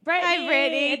 Brittany. Brittany. Hi,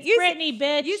 Brittany. It's You s- Brittany,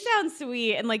 bitch. You sound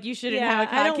sweet and like you shouldn't yeah, have a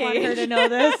cock I don't want her cage. to know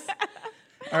this.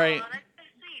 All right. Oh, that's so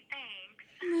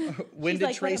sweet. Thanks. When She's did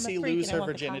like, "But I'm a Tracy freak lose and I her want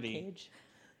the cock virginity? cage."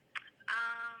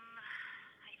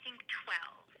 I think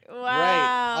 12. Wow.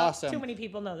 Right. Awesome. Too many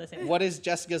people know this. answer. What is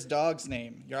Jessica's dog's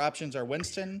name? Your options are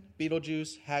Winston,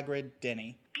 Beetlejuice, Hagrid,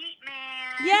 Denny. Beat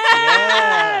man.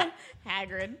 Yeah.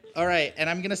 Hagrid. All right, and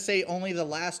I'm going to say only the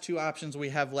last two options we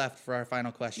have left for our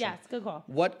final question. Yes, good call.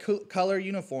 What color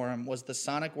uniform was the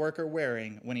Sonic worker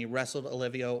wearing when he wrestled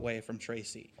Olivia away from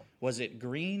Tracy? Was it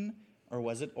green or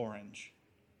was it orange?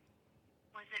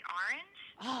 Was it orange?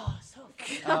 Oh, so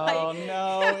funny. Oh,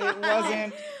 no, it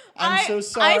wasn't. I'm so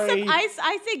sorry.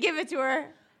 I say give it to her.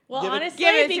 Well, Give it- honestly,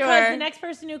 give it to because her. the next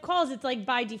person who calls, it's like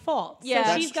by default. Yeah. So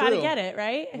That's she's got to true. get it,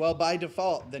 right? Well, by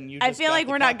default, then you just I feel got like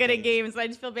the we're not cock good at cage. games, so I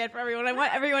just feel bad for everyone. I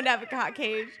want everyone to have a cock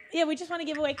cage. Yeah, we just want to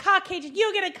give away cock cage, and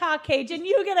you get a cock cage, and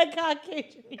you get a cock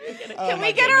cage, and you get a Oh, Can my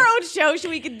we get our own show so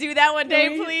we can do that one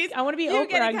day, please? I want to be You Oprah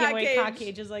get a and give cock away cage. cock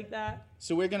cages like that.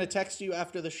 So we're going to text you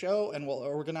after the show, and we'll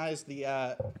organize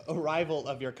the arrival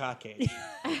of your cock cage.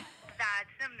 That's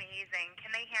amazing.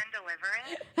 Can they hand deliver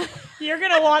it? You're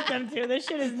going to want them to. This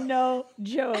shit is no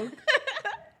joke.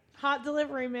 Hot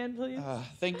delivery, man, please.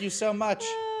 Thank you so much.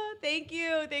 Thank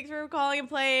you. Thanks for calling and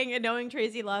playing and knowing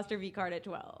Tracy lost her V card at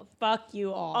 12. Fuck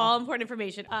you all. All important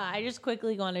information. I just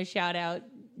quickly want to shout out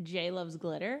Jay Loves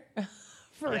Glitter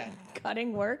for Yeah.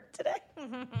 cutting work today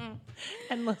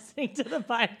and listening to the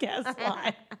podcast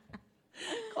live.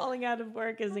 Calling out of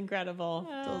work is incredible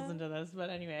to listen to this. But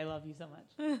anyway, I love you so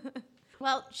much.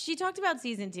 Well, she talked about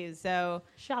season 2, so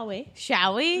Shall we?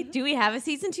 shall we? Do we have a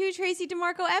season 2, Tracy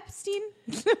DeMarco Epstein?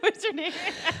 What's her name?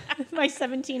 My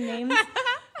 17 names.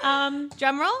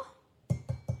 Drum roll?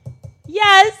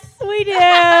 Yes, we do.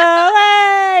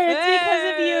 Hey, it's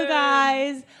because of you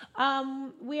guys.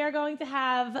 We are going to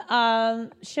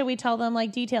have. Should we tell them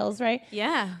like details, right?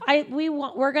 Yeah.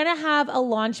 We're gonna have a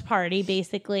launch party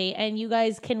basically, and you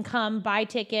guys can come buy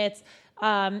tickets,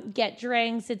 get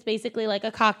drinks. It's basically like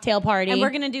a cocktail party. And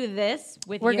we're going to do this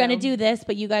with We're you. going to do this,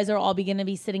 but you guys are all going to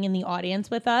be sitting in the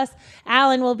audience with us.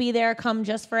 Alan will be there. Come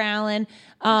just for Alan.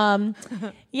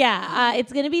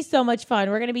 It's going to be so much fun.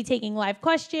 We're going to be taking live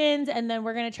questions, and then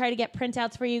we're going to try to get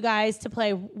printouts for you guys to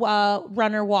play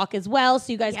run or walk as well,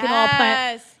 so you guys can all play.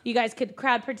 Yes. You guys could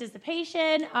crowd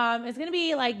participation. It's going to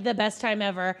be like the best time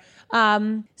ever.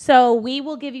 So we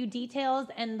will give you details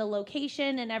and the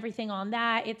location and everything on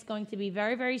that. It's going to be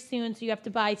very, very soon. So you have to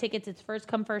buy tickets. It's first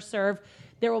come, first serve.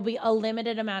 There will be a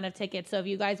limited amount of tickets. So if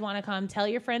you guys want to come, tell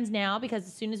your friends now, because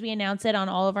as soon as we announce it on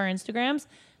all of our Instagrams,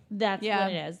 that's Yeah.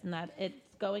 what it is. And that it's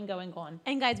going.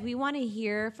 And guys, we want to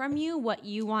hear from you what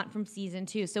you want from season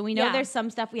 2. So we know Yeah. there's some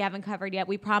stuff we haven't covered yet.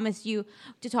 We promised you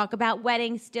to talk about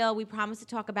weddings still. We promised to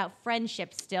talk about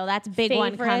friendship still. That's a big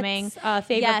one coming.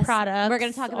 Favorite products. We're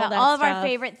going to talk about that all of our stuff.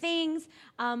 favorite things.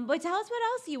 But tell us what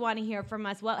else you want to hear from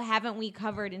us. What haven't we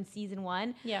covered in season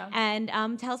 1? Yeah. And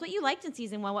tell us what you liked in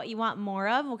season 1, what you want more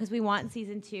of, because we want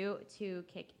season 2 to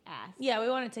kick ass. Yeah, we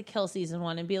wanted to kill season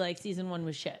 1 and be like, season 1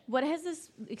 was shit. What has this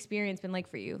experience been like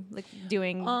for you? Like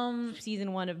doing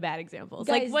season 1 of Bad Examples?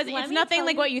 Guys, Like, let it's me nothing tell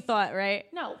like you- what you thought, right?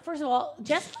 No, first of all,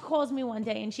 Jessica calls me one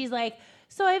day and she's like,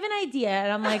 so I have an idea.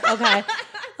 And I'm like, okay.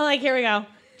 I'm like, here we go.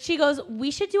 She goes,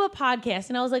 we should do a podcast.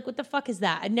 And I was like, what the fuck is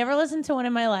that? I'd never listened to one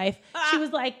in my life. She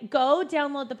was like, go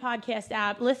download the podcast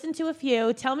app, listen to a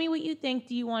few, tell me what you think.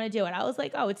 Do you want to do it? I was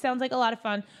like, oh, it sounds like a lot of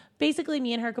fun. Basically,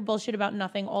 me and her could bullshit about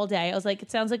nothing all day. I was like, it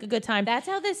sounds like a good time. That's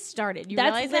how this started. You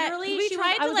That's realize that? literally- 'Cause we she was-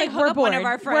 tried I to was like like, hook we're up one of bored.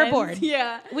 our We're friends. bored.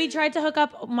 Yeah. We tried to hook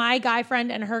up my guy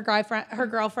friend and her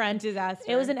girlfriend. Disaster.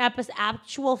 It was an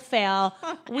actual fail.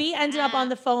 We ended up on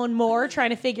the phone more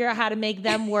trying to figure out how to make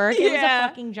them work. It was Yeah. a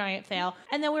fucking giant fail.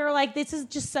 And then we were like, this is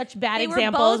just such bad They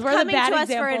examples. were both the coming bad to us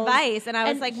for examples. advice, and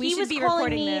I was like, we he should was be calling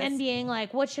recording me this. and being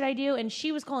like, what should I do? And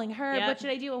she was calling her, Yep. what should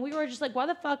I do? And we were just like, why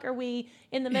the fuck are we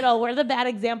in the middle? We're the bad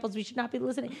examples. We should not be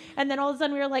listening. And then all of a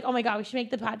sudden we were like, oh my God, we should make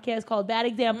the podcast called Bad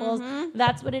Examples. Mm-hmm.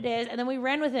 That's what it is. And then we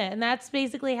ran with it. And that's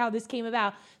basically how this came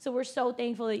about. So we're so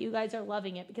thankful that you guys are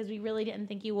loving it because we really didn't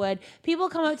think you would. People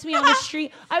come up to me on the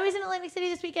street. I was in Atlantic City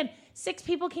this weekend. 6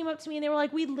 people came up to me and they were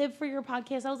like, we live for your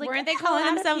podcast. I was like, Weren't "Get they the hell calling out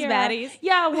of themselves here." baddies?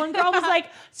 Yeah, one girl was like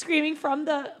screaming from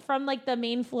like the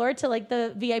main floor to like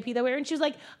the VIP that we were in. She was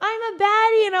like, I'm a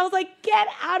baddie. And I was like, get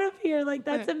out of here. Like,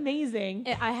 that's amazing.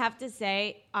 I have to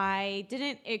say, I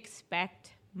didn't expect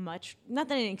much. Not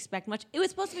that I didn't expect much. It was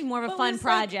supposed to be more of a But it fun was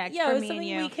like- project yeah, for it was me and something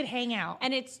you. we could hang out.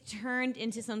 And it's turned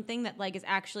into something that like is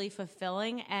actually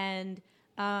fulfilling. And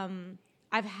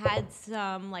I've had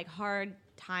some like hard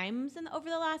times over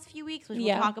the last few weeks, which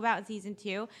Yeah. we'll talk about in season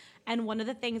 2. And one of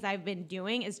the things I've been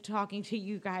doing is talking to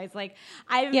you guys. Like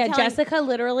I'm telling- Jessica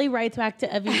literally writes back to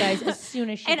you guys as soon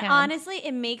as she and can. honestly,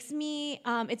 it makes me.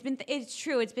 It's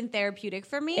true. It's been therapeutic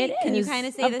for me. It Can you is. kind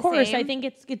of say of the course, same? I think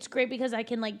it's great because I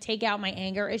can like take out my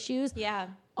anger issues Yeah.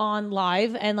 on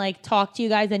live and like talk to you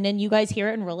guys, and then you guys hear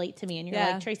it and relate to me, and you're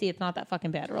Yeah. like, Tracy, it's not that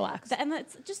fucking bad. Relax. And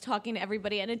that's just talking to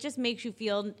everybody, and it just makes you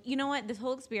feel, you know what? This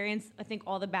whole experience, I think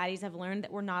all the baddies have learned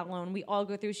that we're not alone. We all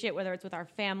go through shit, whether it's with our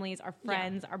families, our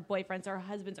friends, our boyfriends, our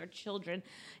husbands, our children.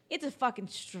 It's a fucking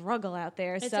struggle out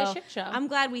there. It's so a shit show. I'm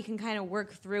glad we can kind of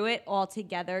work through it all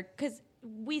together because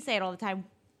we say it all the time.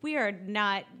 We are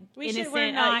not innocent.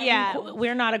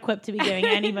 We're not equipped to be giving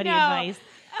anybody No. advice.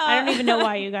 I don't even know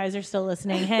why you guys are still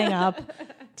listening. Hang up.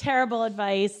 Terrible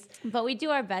advice. But we do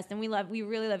our best, and we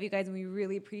really love you guys, and we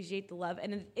really appreciate the love.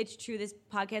 And it's true, this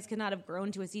podcast could not have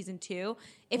grown to a season 2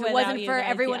 if it Without wasn't you for guys,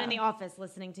 everyone yeah. in the office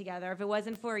listening together. If it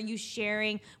wasn't for you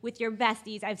sharing with your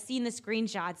besties, I've seen the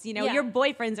screenshots. You know, Yeah. your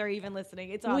boyfriends are even listening.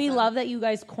 It's awesome. We love that you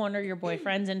guys corner your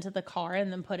boyfriends into the car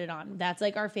and then put it on. That's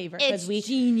like our favorite It's we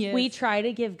genius. We try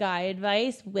to give guy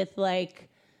advice with like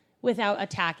without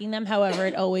attacking them. However,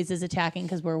 it always is attacking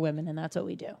because we're women and that's what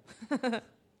we do.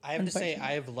 I have to say,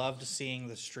 I have loved seeing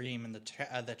the stream and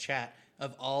the chat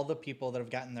of all the people that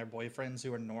have gotten their boyfriends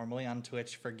who are normally on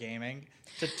Twitch for gaming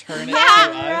to turn it to us.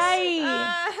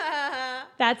 Right.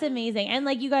 That's amazing. And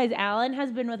like you guys, Alan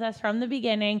has been with us from the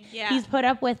beginning. Yeah. He's put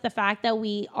up with the fact that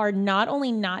we are not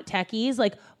only not techies,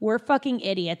 like we're fucking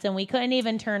idiots and we couldn't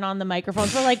even turn on the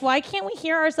microphones. We're like, why can't we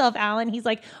hear ourselves, Alan? He's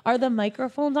like, are the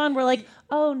microphones on? We're like,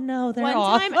 oh no, they're One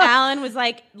off. time, Alan was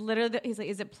like, literally, he's like,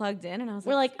 is it plugged in? And I was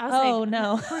We're like, I was oh,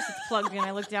 no. Of course it's plugged in.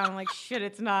 I looked down, I'm like, shit,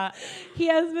 it's not. He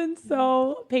has been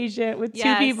so patient with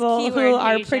Yes, two people who keyword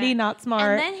are patient. pretty not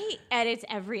smart. And then he edits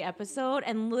every episode,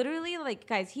 and literally, like,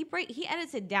 guys, he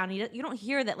edits it down. You don't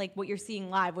hear that, like, what you're seeing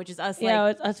live, which is us, yeah,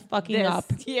 like, it's us fucking this. up.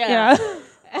 Yeah.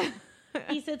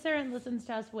 He sits there and listens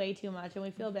to us way too much, and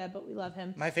we feel bad, but we love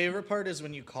him. My favorite part is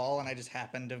when you call and I just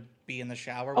happen to be in the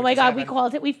shower. Oh my which has God, we happened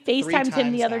called it. We FaceTimed him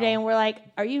times the other day now. and we're like,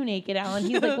 are you naked, Alan?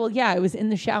 He's like, well, yeah, I was in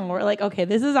the shower. We're like, okay,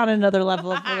 this is on another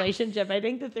level of relationship. I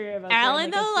think the three of us. are in,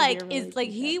 Alan, like, a though, like, severe is like,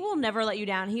 he relationship. will never let you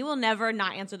down. He will never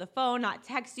not answer the phone, not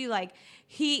text you. Like,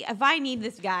 if I need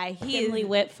this guy, he Dimly is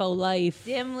wit for life.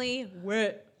 dimly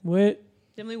wit. Wit.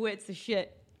 Dimly wit's the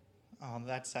shit. Oh,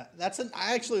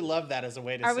 I actually love that as a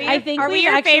way to Are say we, it. I think are we we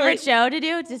your actually- favorite show to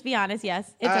do? Just be honest,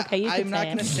 yes. It's okay. You can I'm not say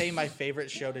going to it. say my favorite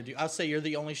show to do. I'll say you're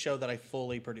the only show that I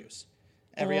fully produce.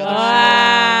 Every other show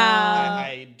Wow.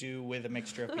 I do with a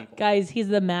mixture of people. Guys, he's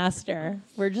the master.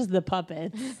 We're just the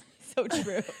puppets. So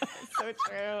true. So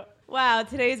true. Wow,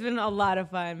 today's been a lot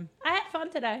of fun. I had fun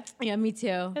today. Yeah, me too.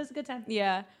 It was a good time.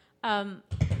 Yeah.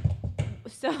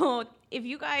 So if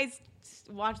you guys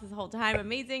watched this whole time,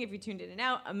 amazing. If you tuned in and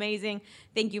out, amazing.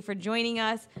 Thank you for joining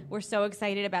us. We're so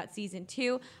excited about season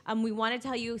 2. We want to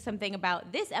tell you something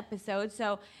about this episode.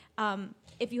 So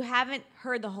if you haven't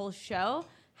heard the whole show,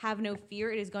 have no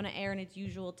fear. It is going to air in its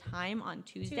usual time on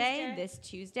Tuesday, this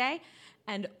Tuesday.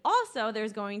 And also,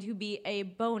 there's going to be a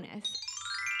bonus.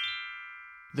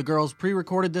 The girls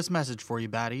pre-recorded this message for you,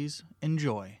 baddies.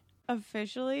 Enjoy.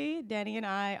 Officially, Danny and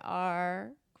I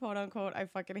are, quote unquote, I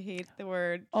fucking hate the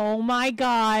word, Oh my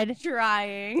God.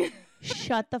 trying.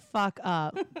 Shut the fuck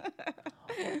up.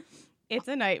 It's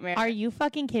a nightmare. Are you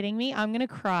fucking kidding me? I'm going to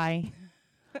cry.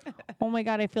 Oh my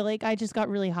God. I feel like I just got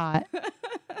really hot.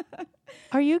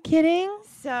 Are you kidding?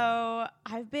 So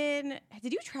did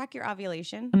you track your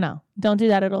ovulation? No, don't do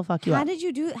that. It'll fuck you How up. did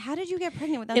you get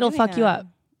pregnant without It'll doing fuck you that? up.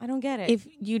 I don't get it. If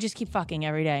you just keep fucking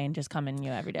every day and just come in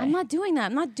you every day. I'm not doing that.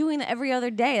 I'm not doing that every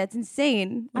other day. That's insane.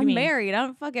 What do you I'm mean? married. I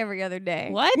don't fuck every other day.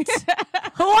 What?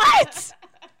 What?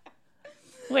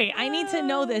 Wait, I need to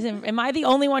know this. Am I the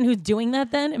only one who's doing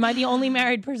that then? Am I the only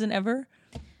married person ever?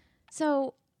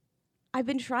 So I've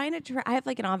been trying to I have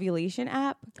like an ovulation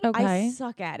app. Okay. I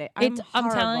suck at it. I'm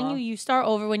telling horrible. you, you start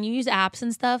over when you use apps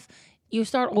and stuff, you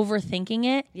start overthinking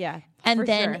it. Yeah. And for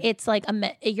then sure. it's like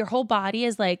your whole body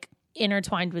is like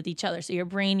intertwined with each other. So your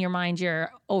brain, your mind,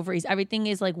 your ovaries, everything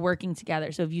is like working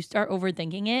together. So if you start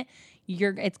overthinking it,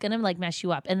 it's gonna like mess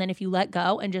you up. And then if you let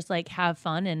go and just like have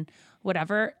fun and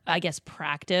whatever, I guess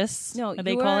practice. No,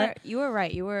 they call it. You were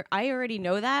right. I already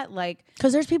know that. Like,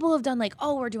 Because there's people who've done like,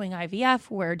 oh, we're doing IVF,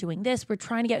 we're doing this, we're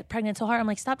trying to get pregnant so hard. I'm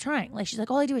like, stop trying. Like, she's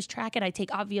like, all I do is track it. I take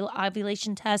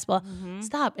ovulation tests. Well,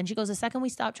 stop. And she goes, the second we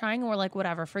stop trying, and we're like,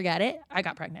 whatever, forget it. I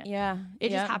got pregnant. yeah, It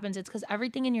yeah. just happens. It's because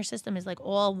everything in your system is like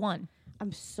all one.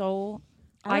 I'm so.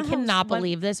 I don't know how cannot one-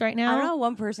 believe this right I don't know now. how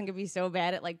one person could be so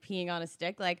bad at like peeing on a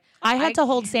stick. Like, I had to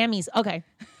hold Sammy's. Okay.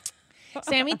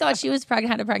 Sammy thought she was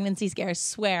pregnant, had a pregnancy scare.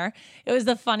 Swear. It was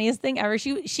the funniest thing ever.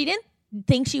 She didn't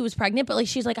think she was pregnant, but like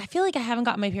she's like, I feel like I haven't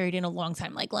gotten my period in a long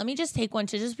time. Like, let me just take one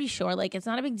to just be sure. Like, it's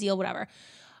not a big deal, whatever.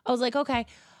 I was like, okay.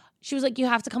 She was like, you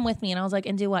have to come with me. And I was like,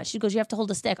 and do what? She goes, you have to hold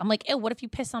a stick. I'm like, ew, what if you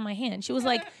piss on my hand? She was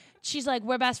like, she's like,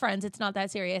 we're best friends. It's not that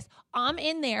serious. I'm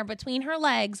in there between her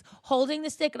legs holding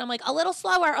the stick. And I'm like, a little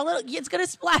slower, it's going to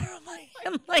splatter on my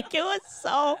hand. Like, it was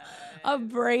so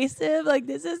abrasive. Like,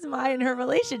 this is mine and her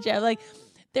relationship. Like,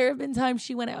 there have been times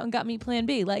she went out and got me Plan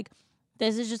B. Like,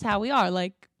 this is just how we are.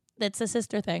 Like, that's a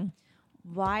sister thing.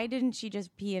 why didn't she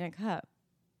just pee in a cup?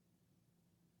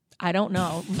 I don't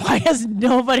know. Why has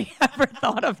nobody ever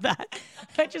thought of that?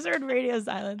 I just heard radio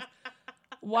silence.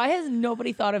 Why has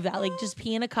nobody thought of that? Like, just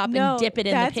pee in a cup and dip it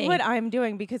in the pee. That's what I'm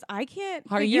doing because I can't.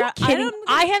 Are figure you out- kidding? don't-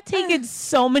 I have taken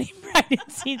so many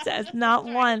pregnancy tests, not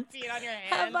once. Peeing on your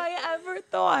Have hand. I ever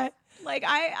thought? Like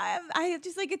I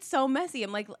just like it's so messy.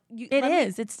 I'm like, It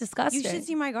is. It's disgusting. You should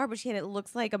see my garbage can. It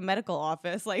looks like a medical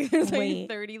office. Like there's Wait. like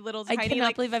 30 little I tiny cannot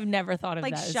like, believe I've never thought of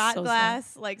like that. It's shot so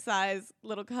glass like size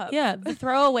little cups. smart. Yeah, the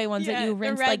throwaway ones that Yeah, you the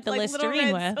rinse red- like the little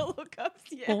Listerine red with. Solo cups.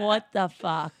 Yeah. What the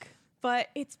fuck? But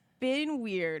it's been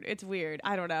weird. It's weird.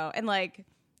 I don't know. And like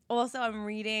also I'm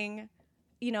reading,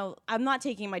 you know, I'm not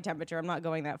taking my temperature. I'm not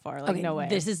going that far. Like no way.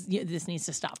 This needs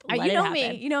to stop. You Let it know happen.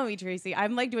 me. You know me, Tracy.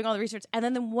 I'm like doing all the research. And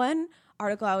then the one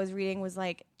article I was reading was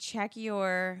like, check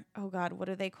your, oh God, what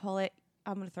do they call it?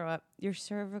 I'm going to throw up. Your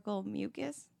cervical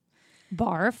mucus.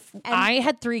 Barf. I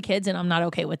had 3 kids and I'm not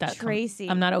okay with that. Tracy.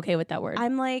 I'm not okay with that word.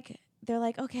 I'm like, they're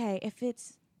like, okay, if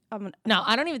it's, no,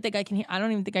 I don't even think I can. I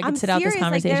don't even think I can I'm sit out this serious.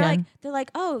 Like, conversation. they're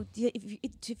like, oh,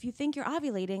 if you think you're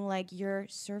ovulating, like your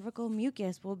cervical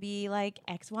mucus will be like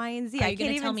X, Y, and Z. Are I you can't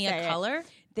gonna even tell me say a it. color?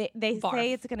 They Barf.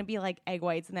 say it's gonna be like egg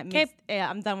whites, and that Okay. means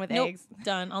I'm done with Nope. eggs.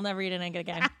 Done. I'll never eat an egg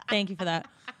again. Thank you for that.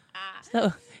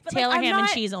 So But, Taylor I'm ham and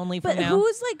not- cheese only But from now.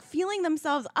 who's like feeling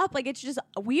themselves up? Like it's just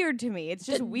weird to me. It's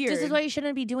just weird. This is why you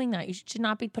shouldn't be doing that. You should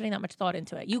not be putting that much thought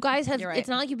into it. You guys have. You're right. It's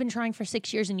not like you've been trying for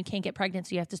 6 years and you can't get pregnant,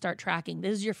 so you have to start tracking.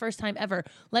 This is your first time ever.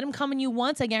 Let him come in you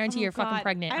once. I guarantee Oh, you're fucking God.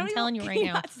 pregnant. I I'm don't telling even- you can right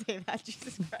now. Not say that,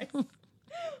 Jesus Christ.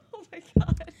 Oh my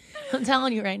God. I'm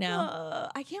telling you right now.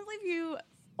 I can't believe you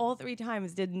all 3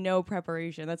 times did no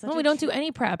preparation. That's such No, a we don't tr- do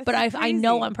any prep. But That's I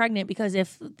know crazy. I'm pregnant because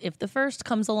if the first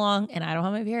comes along and I don't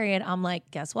have my period, I'm like,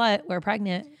 guess what? We're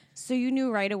pregnant. So you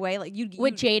knew right away, like you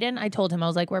With Jaden, I told him, I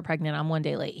was like, we're pregnant. I'm 1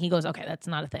 day late. He goes, okay, that's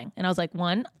not a thing. And I was like,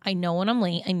 1, I know when I'm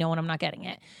late. I know when I'm not getting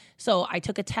it. So I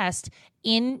took a test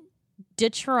in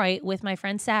Detroit with my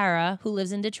friend Sarah, who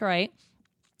lives in Detroit.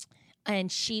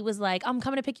 And she was like, I'm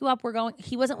coming to pick you up. We're going.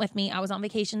 He wasn't with me. I was on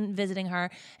vacation visiting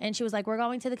her. And she was like, we're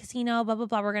going to the casino, blah, blah,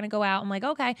 blah. We're going to go out. I'm like,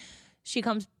 okay. She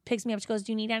comes, picks me up. She goes,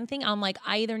 do you need anything? I'm like,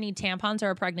 I either need tampons or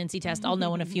a pregnancy test. I'll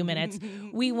know in a few minutes.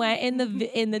 We went in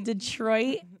the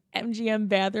Detroit MGM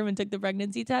bathroom and took the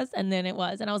pregnancy test. And then it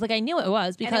was. And I was like, I knew it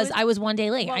was because was- I was 1 day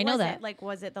late. What I know was that. It? Like,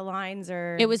 was it the lines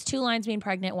or It was 2 lines mean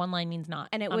pregnant, 1 line means not.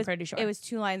 And I'm pretty sure. it was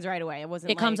 2 lines right away. It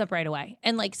wasn't. It comes like- up right away.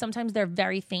 And like sometimes they're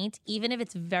very faint, even if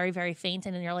it's very, very faint,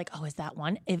 and then you're like, oh, is that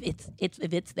one? If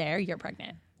it's there, you're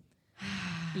pregnant.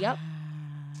 Yep.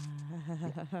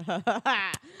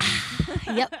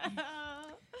 Yep.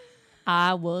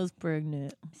 I was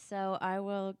pregnant. So I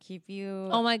will keep you.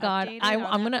 Oh my God. updated I'm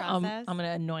on that gonna process. I'm gonna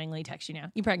annoyingly text you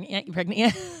now. You pregnant yet? You pregnant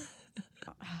yet?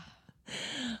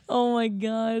 Oh my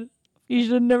God. You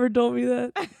should have never told me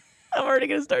that. I'm already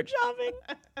gonna start shopping.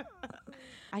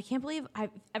 I can't believe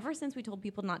ever since we told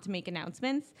people not to make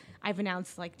announcements, I've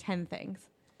announced like 10 things.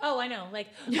 Oh, I know. Like,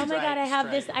 oh my God, I have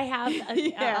this. I have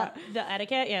the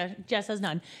etiquette. Yeah, Jess has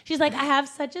none. She's like, I have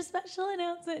such a special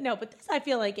announcement. No, but this I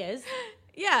feel like is.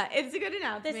 Yeah, it's a good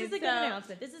announcement. This is a good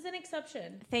announcement. This is an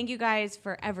exception. Thank you guys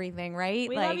for everything, right?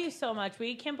 We love you so much.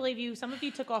 We can't believe you. Some of you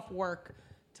took off work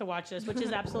to watch this, which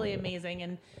is absolutely amazing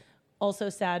and also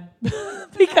sad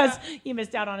because you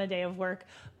missed out on a day of work.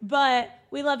 But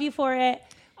we love you for it.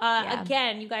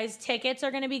 Again, you guys, tickets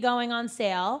are going to be going on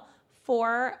sale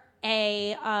for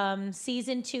a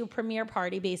season 2 premiere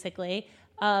party, basically.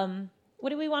 What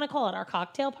do we want to call it? Our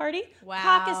cocktail party? Wow.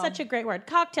 Cock is such a great word.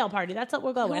 Cocktail party. That's what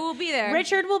we'll go with. Who will be there?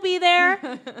 Richard will be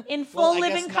there in full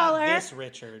living color. This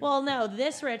Richard. Well, no,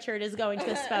 this Richard is going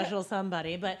to a special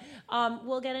somebody, but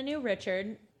we'll get a new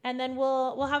Richard, and then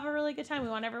we'll have a really good time. We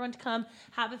want everyone to come,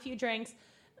 have a few drinks,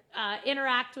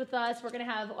 interact with us. We're going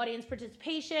to have audience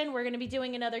participation. We're going to be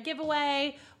doing another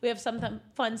giveaway. We have some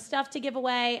fun stuff to give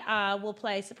away. We'll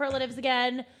play superlatives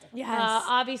again. Yes.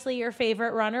 Obviously, your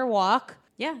favorite run or walk.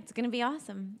 Yeah, it's going to be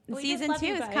awesome. We Season just love 2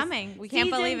 you is guys. coming. We can't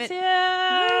believe it. Season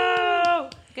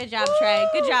 2! Good job, Trey.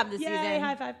 Good job this Yay, season.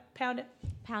 high five. Pound it.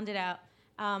 Pound it out.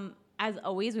 As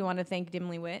always, we want to thank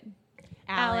Dimly Wit,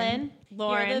 Alan,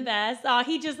 Lauren. you're the best. Oh,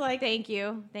 he just like, Thank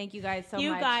you. Thank you guys so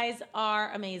you much. guys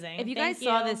are amazing. If you Thank guys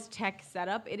saw this tech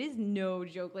setup, it is no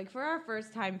joke. Like for our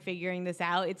first time figuring this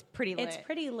out, it's pretty lit. it's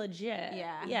pretty legit.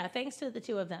 Yeah. Yeah, thanks to the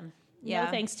two of them. Yeah.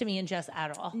 No thanks to me and Jess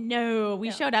at all. No,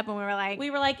 we showed up and we were like, We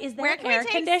were like, is there where can air we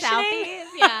take conditioning? selfies?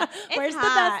 Yeah. It's Where's the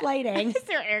hot. best lighting? Is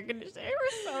there air conditioning?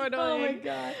 We're so Oh my annoying.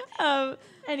 God.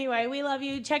 Anyway, we love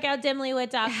you. Check out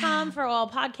dimlywit.com for all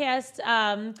podcasts.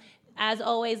 As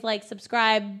always, like,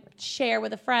 subscribe, share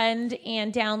with a friend,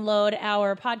 and download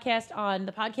our podcast on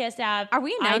the podcast app. Are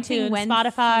we announcing iTunes, when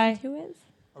Spotify? season 2 is?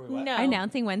 No. Are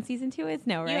announcing when season 2 is?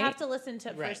 No, right? You have to listen to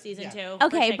Right, first season yeah. 2. for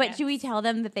Okay, but tickets. should we tell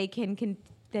them that they can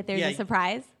that there's Yeah, a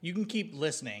surprise? You can keep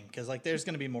listening because like there's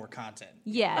going to be more content.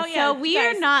 Yeah. Oh, yeah, So we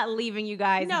are guys. not leaving you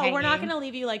guys. No, we're not hanging. going to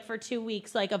leave you like for 2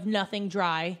 weeks, like of nothing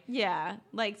dry. Yeah,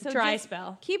 like so. Dry just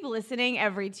spell. Keep listening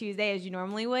every Tuesday as you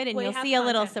normally would, and We you'll have see a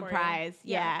little content for you. surprise.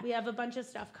 Yeah. We have a bunch of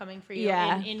stuff coming for you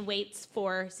Yeah. in waits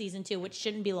for season 2, which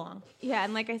shouldn't be long. Yeah,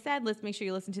 and like I said, let's make sure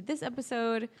you listen to this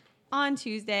episode on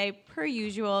Tuesday, per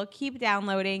usual. Keep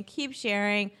downloading, keep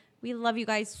sharing. We love you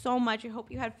guys so much. I hope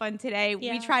you had fun today.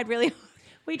 Yeah. We tried really hard.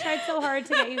 We tried so hard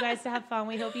to get you guys to have fun.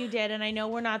 We hope you did. And I know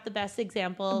we're not the best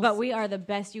examples. But we are the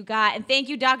best you got. And thank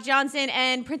you, Doc Johnson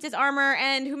and Princess Armor,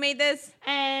 and who made this?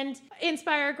 and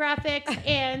Inspire Graphics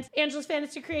and Angela's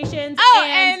Fantasy Creations. Oh,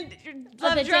 and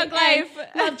Love the Drunk and Life.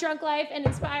 Love Drunk Life and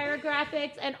Inspire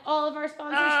Graphics and all of our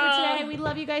sponsors for today. We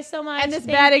love you guys so much. And this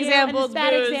Thank Bad you. Examples and this Bad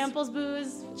Booze. Examples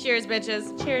Booze. Cheers,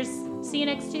 bitches. Cheers. See you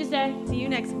next Tuesday. See you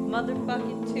next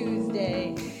motherfucking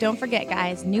Tuesday. Don't forget,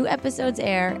 guys, new episodes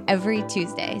air every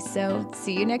Tuesday. So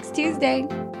see you next Tuesday.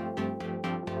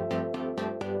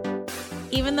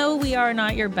 Even though we are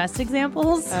not your best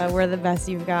examples, We're the best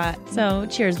you've got. so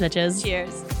cheers, bitches.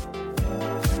 Cheers.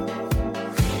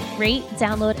 Rate,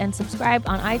 download, and subscribe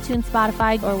on iTunes,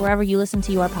 Spotify, or wherever you listen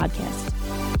to your podcast.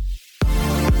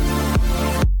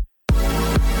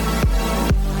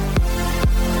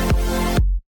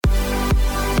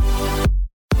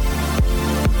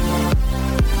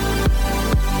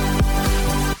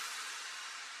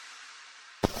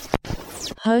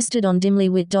 Hosted on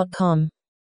dimlywit.com.